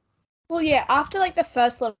 Well, yeah, after like the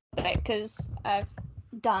first little bit, because I've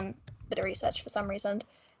done a bit of research for some reason,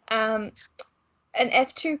 an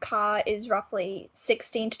F2 car is roughly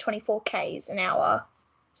 16 to 24 k's an hour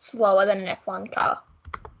slower than an F1 car.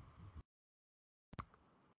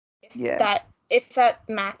 Yeah. If that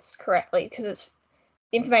maths correctly, because it's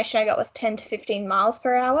the information I got was 10 to 15 miles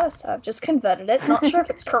per hour, so I've just converted it. Not sure if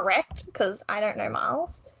it's correct because I don't know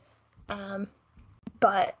miles.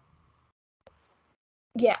 But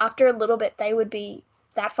yeah, after a little bit, they would be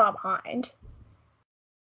that far behind.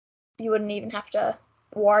 You wouldn't even have to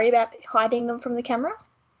worry about hiding them from the camera.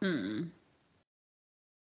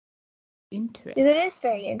 Interesting. Because it is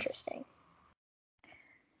very interesting.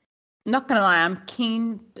 Not gonna lie, I'm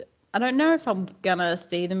keen. I don't know if I'm gonna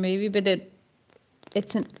see the movie, but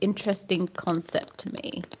it's an interesting concept to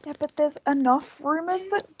me. Yeah, but there's enough rumors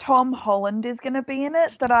that Tom Holland is going to be in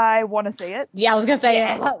it that I want to see it. Yeah, I was gonna say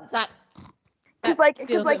that. Because like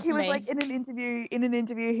he was like in an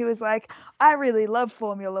interview he was like, I really love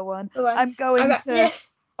Formula One. I'm going to. Yeah.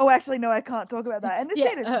 Oh, actually, no, I can't talk about that. And this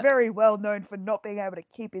man is very well known for not being able to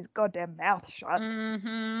keep his goddamn mouth shut.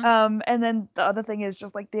 Mm-hmm. And then the other thing is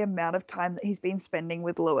just like the amount of time that he's been spending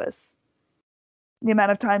with Lewis. The amount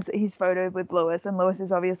of times that he's photoed with Lewis, and Lewis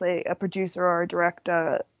is obviously a producer or a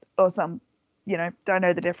director or some, don't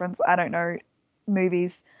know the difference. I don't know movie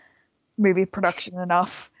production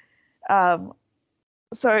enough. So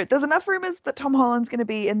there's enough rumors that Tom Holland's going to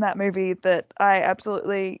be in that movie that I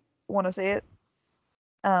absolutely want to see it.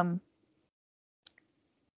 Yeah.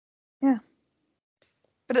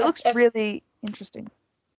 But it looks really interesting.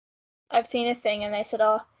 I've seen a thing and they said,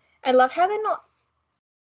 I love how they're not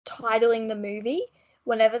titling the movie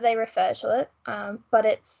whenever they refer to it, but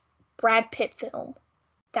it's Brad Pitt film.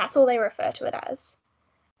 That's all they refer to it as.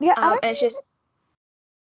 Yeah, and it's just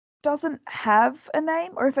doesn't have a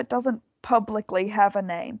name, or if it doesn't publicly have a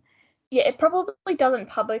name. Yeah, it probably doesn't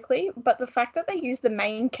publicly, but the fact that they use the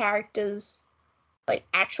main character's like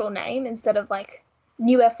actual name instead of like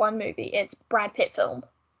new F1 movie, it's Brad Pitt film.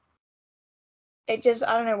 It just,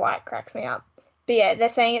 I don't know why it cracks me up. But yeah, they're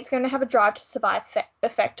saying it's going to have a Drive to Survive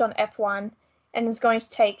effect on F1 and is going to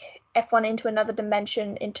take F1 into another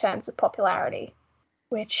dimension in terms of popularity.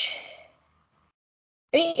 Which,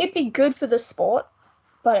 I mean, it'd be good for the sport,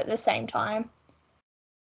 but at the same time,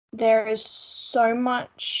 there is so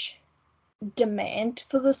much demand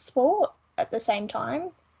for the sport at the same time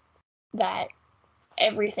that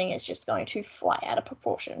everything is just going to fly out of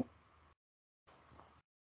proportion.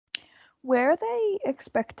 Where are they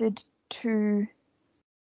expected to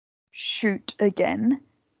shoot again?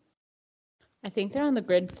 I think they're on the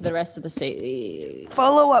grid for the rest of the season.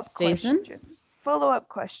 Follow-up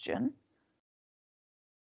question.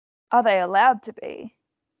 Are they allowed to be?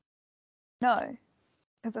 No,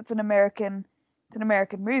 because it's an American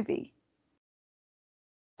movie.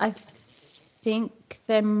 I think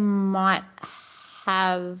they might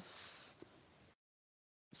have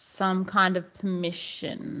some kind of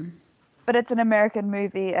permission. But it's an American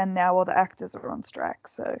movie, and now all the actors are on strike,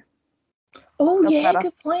 so. Oh Doesn't yeah, matter.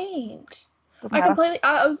 good point. Doesn't I matter. completely.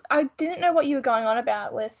 I didn't know what you were going on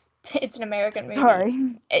about with. It's an American movie.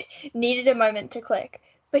 Sorry. It needed a moment to click.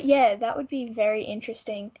 But yeah, that would be very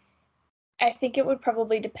interesting. I think it would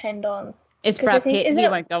probably depend on. It's 'cause I Brad think- Pitt. isn't He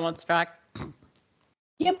it- won't go on strike.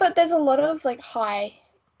 Yeah, but there's a lot of like high,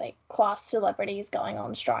 like class celebrities going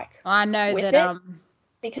on strike I know With that it?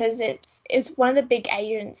 because it's one of the big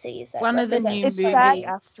agencies that One of the represents new It's so SAG movies.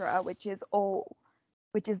 AFTRA,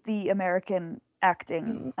 which is the American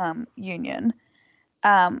acting union.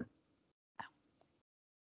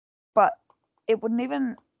 But it wouldn't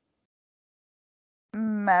even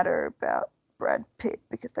matter about Brad Pitt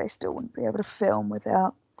because they still wouldn't be able to film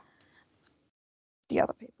without the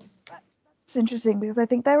other people. It's interesting because I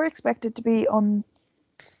think they were expected to be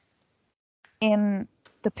in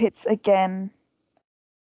the pits again,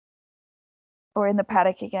 or in the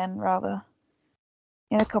paddock again, rather,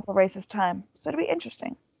 in a couple of races' time. So it'll be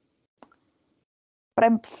interesting. But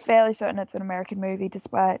I'm fairly certain it's an American movie,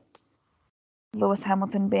 despite Lewis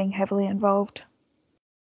Hamilton being heavily involved.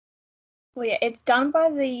 Well, yeah, it's done by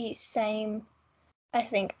the same. I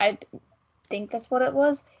think that's what it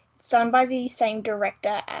was. It's done by the same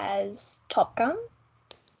director as Top Gun,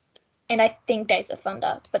 and I think Days of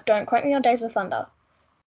Thunder. But don't quote me on Days of Thunder.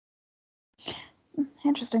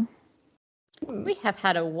 Interesting. We have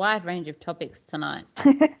had a wide range of topics tonight.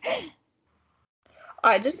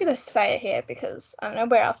 I'm just gonna say it here because I don't know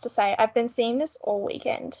where else to say it. I've been seeing this all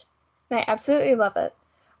weekend, and I absolutely love it.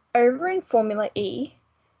 Over in Formula E,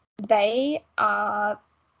 they are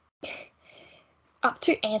up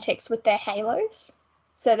to antics with their halos.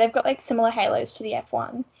 So they've got like similar halos to the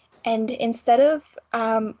F1, and instead of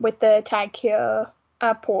with the Tag Heuer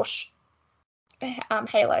Porsche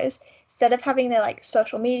halos, instead of having their like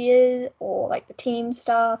social media or like the team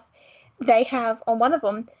stuff, they have on one of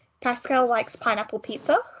them Pascal likes pineapple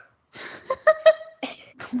pizza.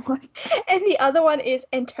 What? And the other one is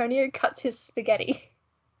Antonio cuts his spaghetti.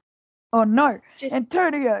 Oh no, Just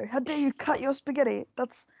Antonio, how dare you cut your spaghetti?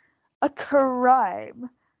 That's a crime.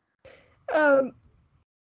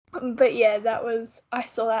 but yeah, I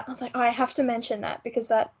saw that. I was like, oh, I have to mention that because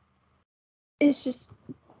that is just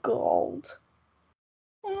gold.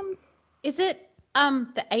 Is it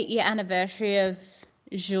the 8-year anniversary of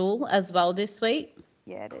Jules as well this week?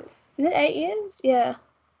 Yeah, it is. Is it 8 years? Yeah.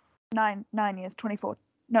 9 years, 24.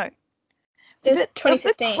 No. Is Is it it of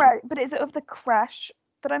the 2015? but is it of the crash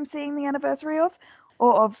that I'm seeing the anniversary of,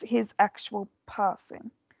 or of his actual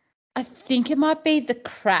passing? I think it might be the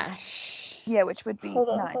crash. Yeah, which would be Hold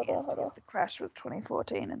on, 9 hold on, years hold because on. the crash was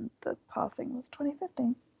 2014 and the passing was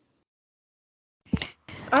 2015.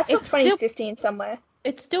 I saw It's still- 2015 somewhere.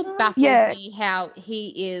 It still baffles me how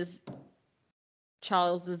he is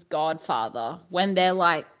Charles's godfather when they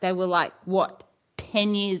were like what,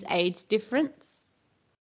 10 years age difference?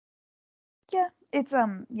 Yeah, it's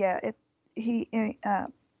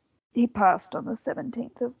he passed on the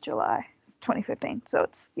 17th of July, 2015. So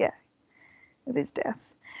it's of his death.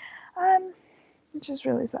 Which is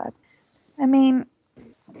really sad. I mean,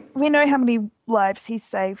 we know how many lives he's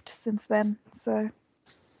saved since then, so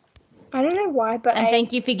I don't know why, but And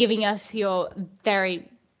thank you for giving us your very,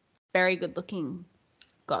 very good looking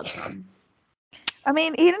godson. I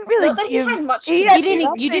mean, he didn't really Not that he give. had much to he do. had You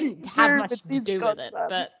nothing didn't have much with to his do with it, godson,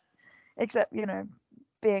 but except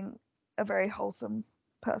being a very wholesome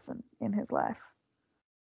person in his life.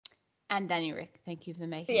 and Danny Ric, thank you for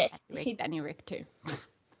making Yeah, Danny Ric too.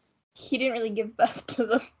 he didn't really give birth to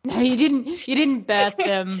them. No, you didn't birth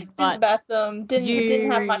them, but Didn't birth them.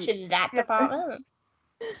 Didn't have much in that Yeah. department.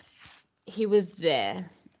 he was there,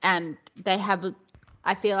 and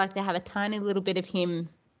I feel like they have a tiny little bit of him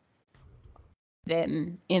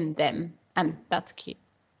in them, and that's cute.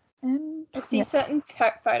 And I see certain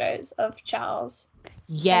photos of Charles.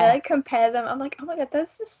 Yes. And I compare them. I'm like, oh my god,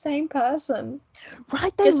 that's the same person.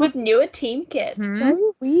 right, they Just look with newer team kits.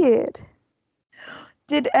 so weird.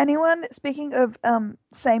 Did anyone, speaking of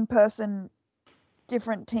same person,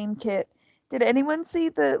 different team kit, did anyone see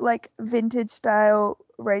the like vintage style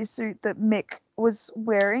race suit that Mick was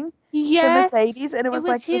wearing? Yes. The Mercedes, and it was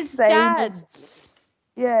like his the same dad's.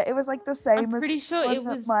 Yeah, it was like the same I'm pretty as sure one it that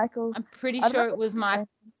was Michael. I'm pretty I don't sure know it was if it's the my same.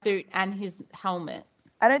 suit and his helmet.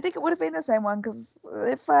 I don't think it would have been the same one because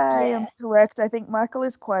if I am correct, I think Michael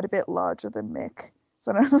is quite a bit larger than Mick.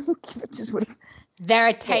 So I don't think it just would have.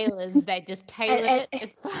 They're tailors. They just tailor And- it.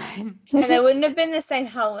 It's fine. And it wouldn't have been the same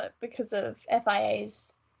helmet because of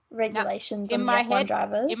FIA's regulations in on my the F1 head,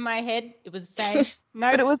 drivers. In my head, it was the same.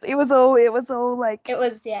 No, But it was all like It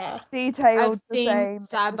was, yeah. detailed I've the seen same.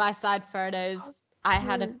 side by It side was photos. so I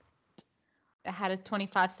had cute. a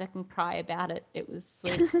 25-second cry about it. It was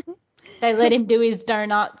sweet. They let him do his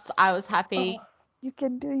donuts. I was happy. Oh. You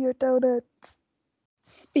can do your donuts.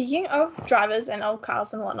 Speaking of drivers and old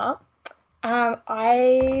cars and whatnot,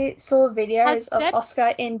 I saw videos of Seb-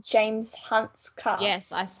 Oscar in James Hunt's car.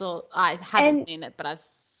 Yes, I saw. I haven't And- seen it, but I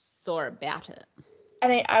saw about it. I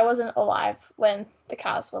mean, I wasn't alive when the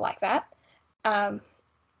cars were like that,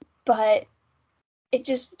 but it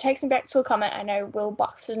just takes me back to a comment I know Will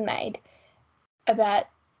Buxton made about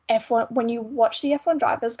F1. When you watch the F1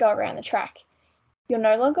 drivers go around the track, you're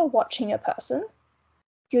no longer watching a person,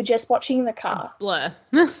 you're just watching the car. Blur.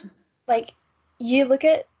 Like, you look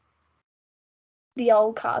at the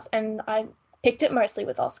old cars, and I picked it mostly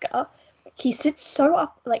with Oscar. He sits so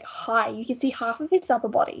up, like, high, you can see half of his upper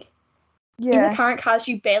body. In Yeah. the current cars,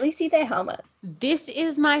 you barely see their helmet. This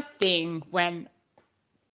is my thing when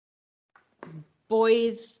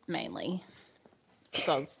boys, mainly,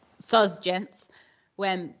 soz gents,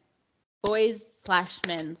 when boys /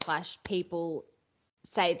 men / people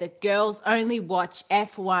say that girls only watch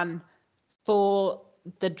F1 for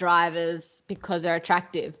the drivers because they're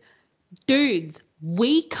attractive. Dudes,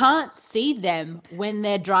 we can't see them when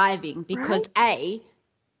they're driving because A,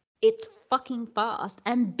 it's fucking fast,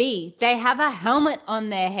 and B, they have a helmet on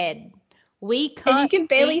their head. We can't. And you can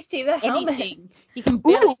barely see the helmet. Anything. You can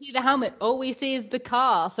barely see the helmet. All we see is the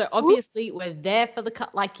car. So obviously we're there for the car.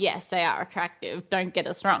 Like, yes, they are attractive. Don't get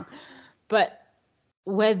us wrong. But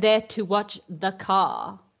we're there to watch the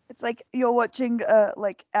car. It's like you're watching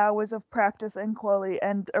like hours of practice and quali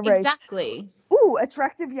and a race. Exactly. Ooh,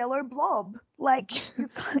 attractive yellow blob. Like you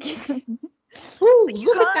can't. Ooh,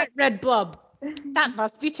 you look at can't- that red blob. That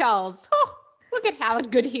must be Charles. Oh, look at how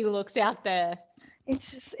good he looks out there.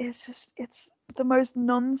 It's the most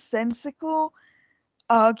nonsensical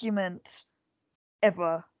argument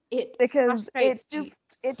ever. It Because frustrates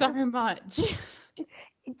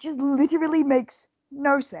it just literally makes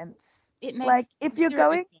no sense. It makes Like if you're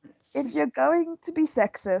zero sense. going to be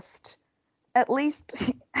sexist, at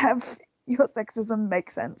least have your sexism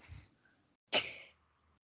make sense.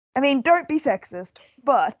 I mean, don't be sexist,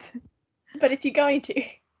 but But if you're going to,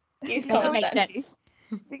 use Make it common make sense. sense.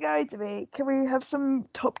 if you're going to be, can we have some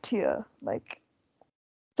top tier, like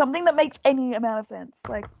something that makes any amount of sense?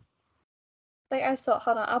 Like I saw,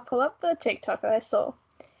 hold on, I'll pull up the TikTok I saw,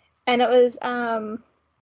 and it was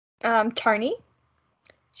Tony.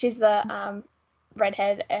 She's the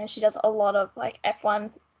redhead, and she does a lot of like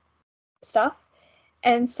F1 stuff.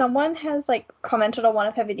 And someone has like commented on one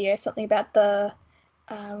of her videos something about the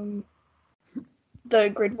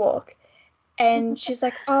grid walk, and she's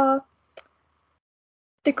like, "Oh,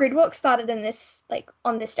 the grid walk started in this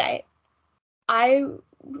on this date. I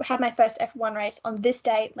had my first F1 race on this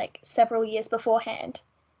date several years beforehand.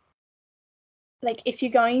 Like, if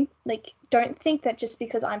you're going, don't think that just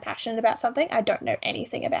because I'm passionate about something, I don't know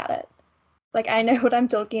anything about it. Like, I know what I'm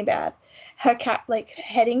talking about." Her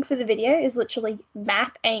heading for the video is literally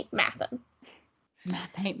math ain't mathin'.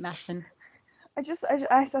 Math ain't mathin'. I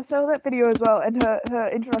saw that video as well, and her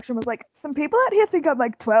introduction was like, "Some people out here think I'm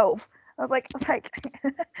like 12." I was like,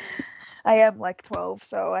 I am like 12,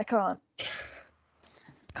 so I can't be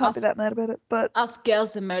that mad about it. But Us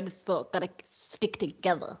girls in motorsport gotta stick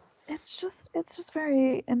together. it's just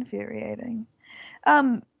very infuriating.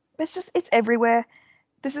 It's everywhere.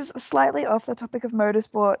 This is slightly off the topic of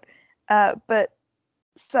motorsport, but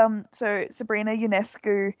Sabrina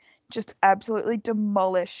Ionescu just absolutely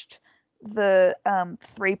demolished the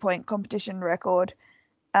 3-point competition record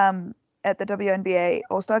at the WNBA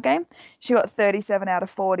All-Star Game. She got 37 out of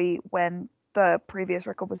 40 when the previous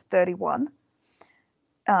record was 31.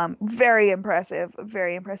 Very impressive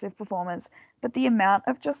performance. But the amount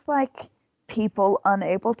of just people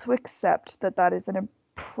unable to accept that is an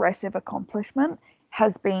impressive accomplishment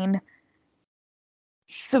has been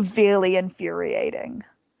severely infuriating.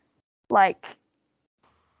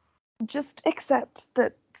 Just accept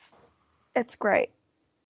that it's great.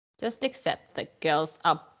 Just accept that girls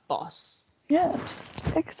are boss. Yeah, just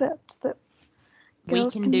accept that We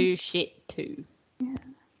can do shit too. Yeah.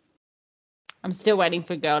 I'm still waiting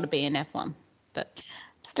for a girl to be in F1, but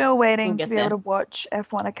still waiting we'll to be able to watch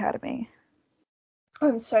F1 Academy.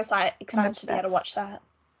 I'm so excited to be able to watch that.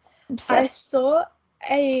 Obsessed. I saw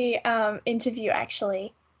a interview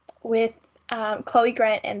actually with Chloe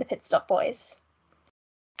Grant and the Pit Stop Boys.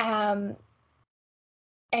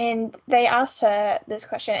 And they asked her this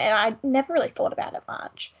question, and I never really thought about it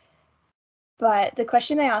much. But the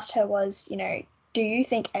question they asked her was, do you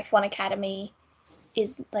think F1 Academy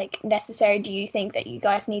is like necessary? Do you think that you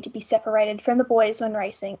guys need to be separated from the boys when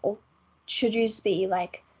racing, or should you just be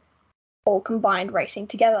like all combined racing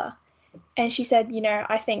together? And she said,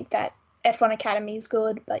 I think that F1 Academy is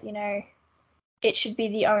good, but it should be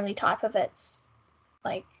the only type of its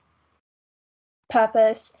like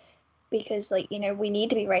purpose, because like we need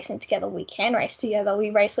to be racing together. We can race together.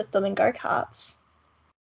 We race with them in go-karts.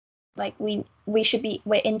 Like we're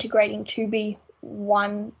integrating to be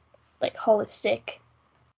one like holistic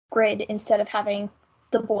grid instead of having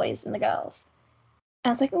the boys and the girls. And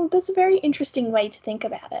I was like, that's a very interesting way to think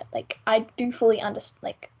about it. Like I do fully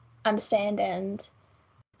understand and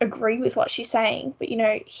agree with what she's saying, but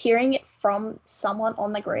hearing it from someone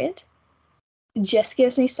on the grid just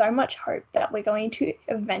gives me so much hope that we're going to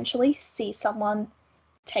eventually see someone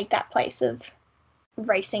take that place of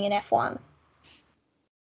racing in F1.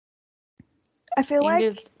 I feel like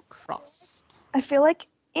Fingers crossed. I feel like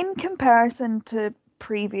in comparison to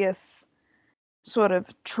previous sort of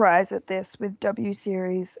tries at this with W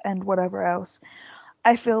Series and whatever else,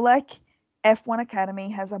 I feel like F1 Academy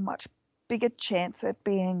has a much bigger chance at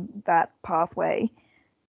being that pathway,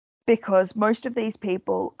 because most of these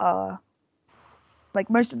people are like,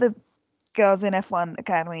 most of the girls in F1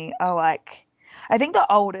 Academy are like, I think the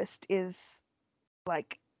oldest is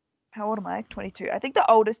like, how old am I? 22. I think the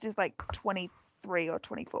oldest is like 23 or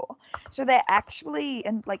 24. So they're actually,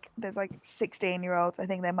 and like there's like 16-year-olds. I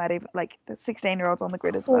think there might even like there's 16-year-olds on the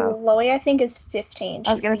grid as well. Chloe, I think, is 15.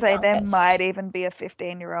 I was going to say youngest. there might even be a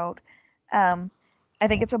 15-year-old. I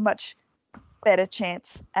think it's a much better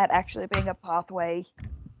chance at actually being a pathway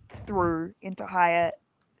through into higher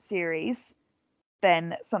series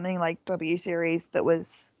than something like W Series that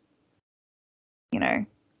was,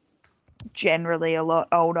 generally a lot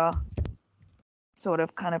older, sort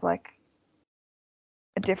of kind of like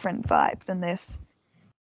a different vibe than this.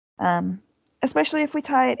 Especially if we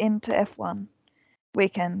tie it into F1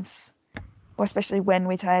 weekends, or especially when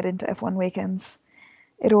we tie it into F1 weekends,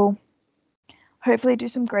 it'll hopefully do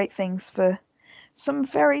some great things for some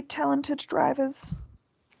very talented drivers.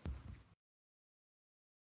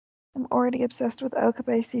 I'm already obsessed with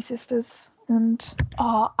Alcabasi sisters, and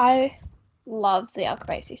I love the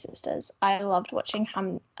Alcabasi sisters. I loved watching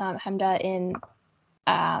Hamda in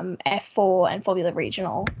F4 and Formula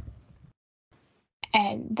Regional,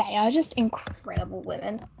 and they are just incredible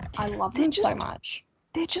women. I love them so much.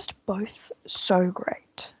 They're just both so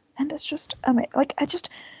great, and it's just like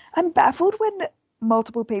I'm baffled when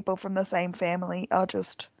multiple people from the same family are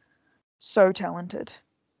just so talented.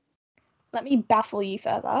 Let me baffle you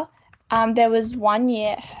further. There was one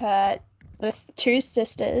year the two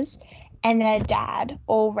sisters and their dad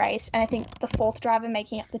all raced, and I think the fourth driver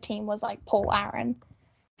making up the team was like Paul Aaron.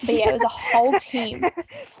 But yeah, it was a whole team.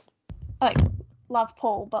 Like, love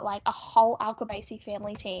Paul, but like a whole Alcabasi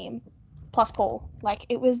family team plus Paul. Like,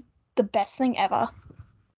 it was the best thing ever.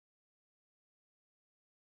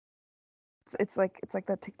 It's like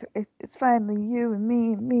that TikTok. It's finally you and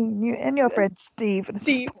me and you and your friend Steve and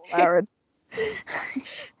Steve. Paul Aaron.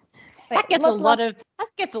 That gets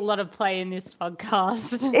a lot of play in this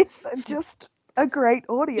podcast. It's just a great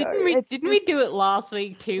audio. Didn't we do it last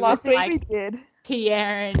week too? Last week we did.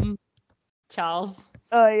 Pierre and Charles.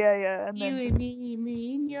 Oh yeah. And you and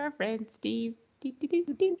me and your friend Steve. Steve.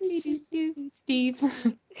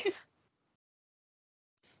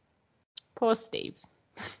 Poor Steve.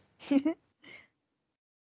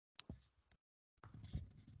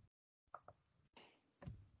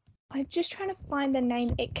 I'm just trying to find the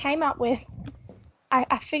name. It came up with...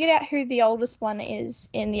 I figured out who the oldest one is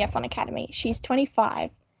in the F1 Academy. She's 25.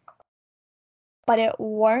 But it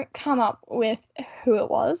won't come up with who it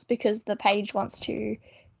was because the page wants to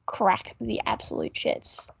crack the absolute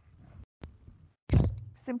shits.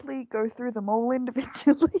 Simply go through them all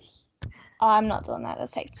individually. I'm not doing that.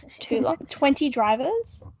 That takes too long. 20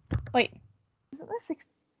 drivers? Wait. Isn't there 6?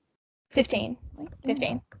 15.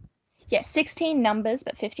 15. Yeah, 16 numbers,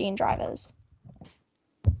 but 15 drivers.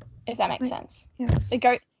 If that makes sense. Yes. They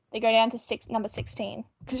go down to number 16.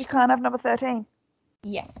 Because you can't have number 13.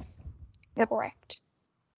 Yes. Yep. Correct.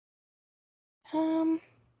 Oh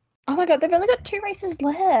my god, they've only got 2 races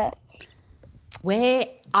left.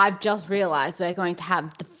 I've just realised we're going to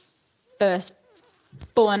have the first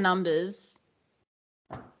 4 numbers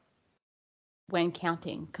when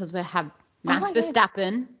counting, because we have Max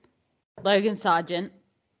Verstappen, Logan Sargent,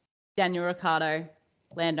 Daniel Ricciardo,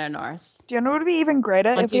 Lando Norris. Do you know what would be even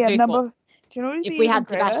greater if we had number? Do you know what would be even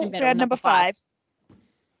greater if we had number 5?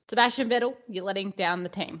 Sebastian Vettel, you're letting down the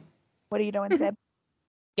team. What are you doing, Seb?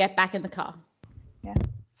 Get back in the car. Yeah.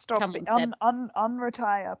 Stop. Come on, Seb.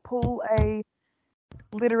 Unretire. Pull a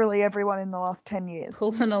literally everyone in the last 10 years.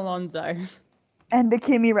 Pulling Alonso. And a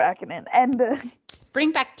Kimi Räikkönen. And,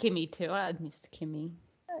 Bring back Kimmy too. I missed Kimmy.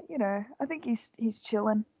 you know, I think he's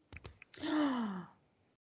chilling. I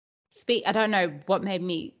don't know what made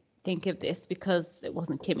me think of this because it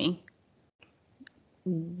wasn't Kimmy.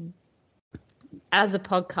 As a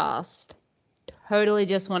podcast, totally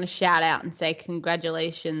just want to shout out and say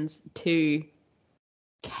congratulations to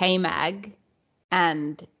K-Mag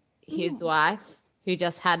and his wife who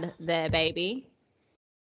just had their baby.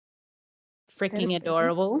 Freaking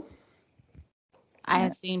adorable. I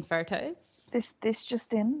have seen photos. This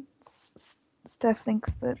just in. Stef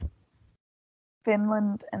thinks that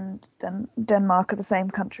Finland and Denmark are the same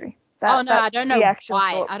country. I don't know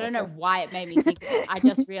why. I don't know why it made me think of it. I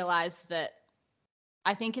just realized that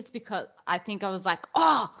I think it's because I was like,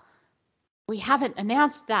 oh, we haven't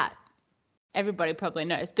announced that. Everybody probably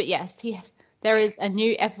knows. But yes, there is a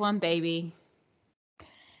new F1 baby.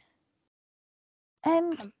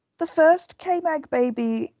 And the first K-Mag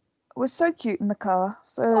baby was so cute in the car.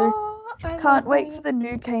 So can't wait for the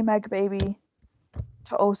new K-Mag baby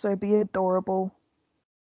to also be adorable.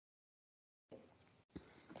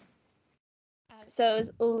 So it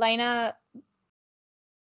was Lena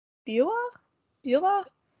Bueller?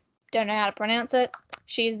 Don't know how to pronounce it.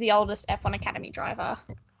 She's the oldest F1 Academy driver.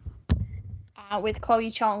 With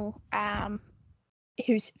Chloe Chong,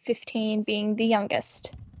 who's 15, being the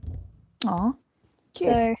youngest. Aw.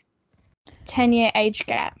 So 10-year age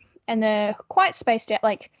gap. And they're quite spaced out.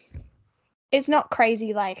 Like, it's not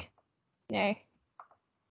crazy like,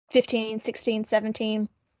 15, 16, 17,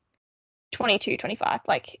 22, 25.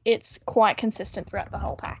 Like, it's quite consistent throughout the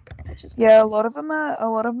whole pack, which is a lot of them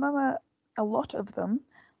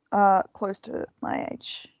are close to my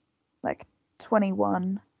age, like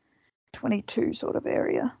 21, 22 sort of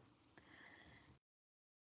area.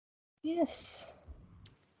 Yes.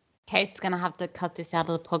 Kate's gonna have to cut this out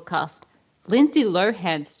of the podcast. Lindsay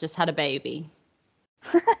Lohan's just had a baby.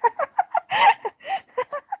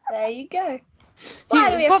 There you go. Why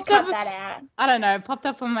do we have to cut that out? I don't know. It popped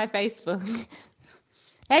up on my Facebook.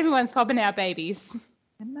 Everyone's popping out babies.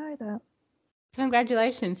 I know that.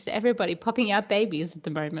 Congratulations to everybody popping out babies at the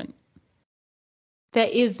moment. There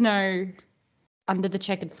is no under the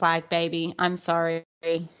checkered flag baby. I'm sorry.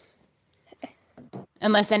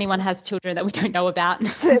 Unless anyone has children that we don't know about.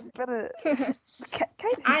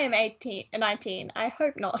 I am 19. I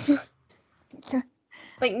hope not.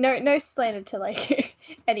 Like, no slander to, like,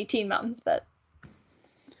 any teen mums, but...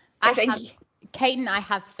 Kate and I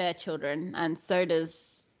have fair children, and so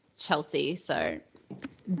does Chelsea, so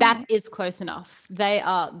that is close enough. They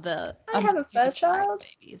are the... I have a fur child.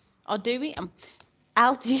 Babies. Oh, do we?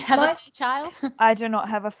 Al, do you have a fur child? I do not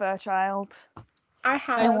have a fur child. I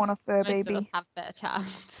want a fur Most baby. of us have fur child.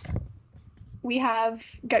 We have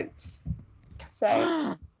goats.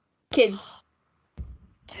 So, kids.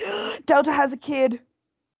 Delta has a kid.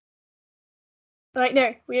 Like,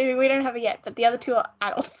 no, we don't have it yet, but the other two are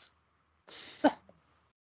adults. Oh,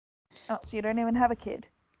 so you don't even have a kid?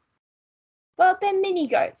 Well, they're mini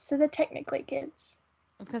goats, so they're technically kids.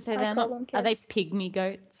 I was going to say, are they pygmy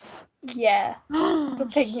goats? Yeah, the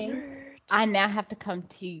pygmies. I now have to come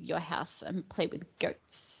to your house and play with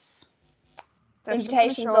goats.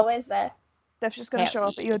 Invitation's always there. Steph's just going to show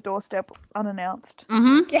up at your doorstep unannounced.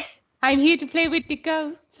 Mm-hmm. Yeah. I'm here to play with the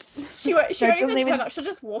goats. She won't even turn up. She'll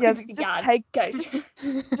just walk into the yard. Goat.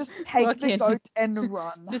 Just take the goat and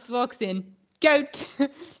run. Just walks in. Goat.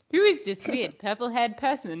 Who is this weird purple-haired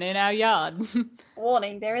person in our yard?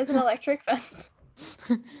 Warning, there is an electric fence.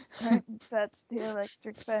 That's the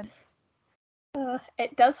electric fence.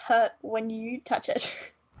 It does hurt when you touch it.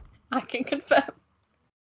 I can confirm.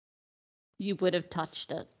 You would have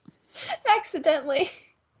touched it. Accidentally.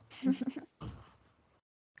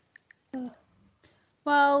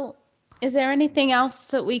 Well, is there anything else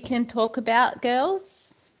that we can talk about,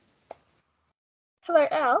 girls? Hello,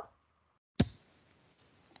 Al.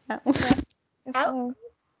 Yes, Al?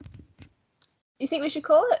 You think we should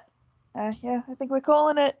call it? Yeah, I think we're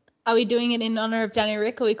calling it. Are we doing it in honor of Danny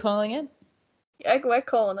Ric? Are we calling it? Yeah, we're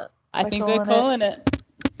calling it. I think we're calling it.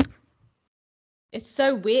 It's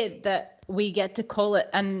so weird that we get to call it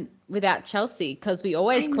and without Chelsea, because we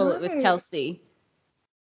always call it with Chelsea.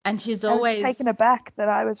 And she's always taken aback that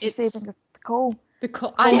I was receiving the call. The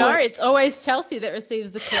call. I know, it's always Chelsea that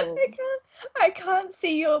receives the call. I can't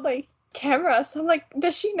see your camera, so I'm like,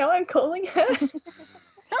 does she know I'm calling her? It's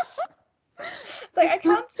like I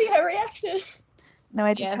can't see her reaction. No,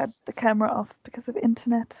 I just had the camera off because of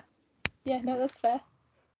internet. Yeah, no, that's fair.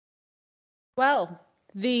 Well,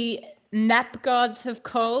 the nap gods have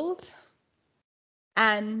called,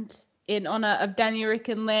 and in honour of Danny Ric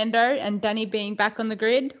and Lando and Danny being back on the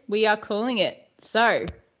grid, we are calling it. So,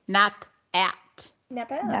 nap out.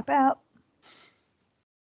 Nap out. Nap out.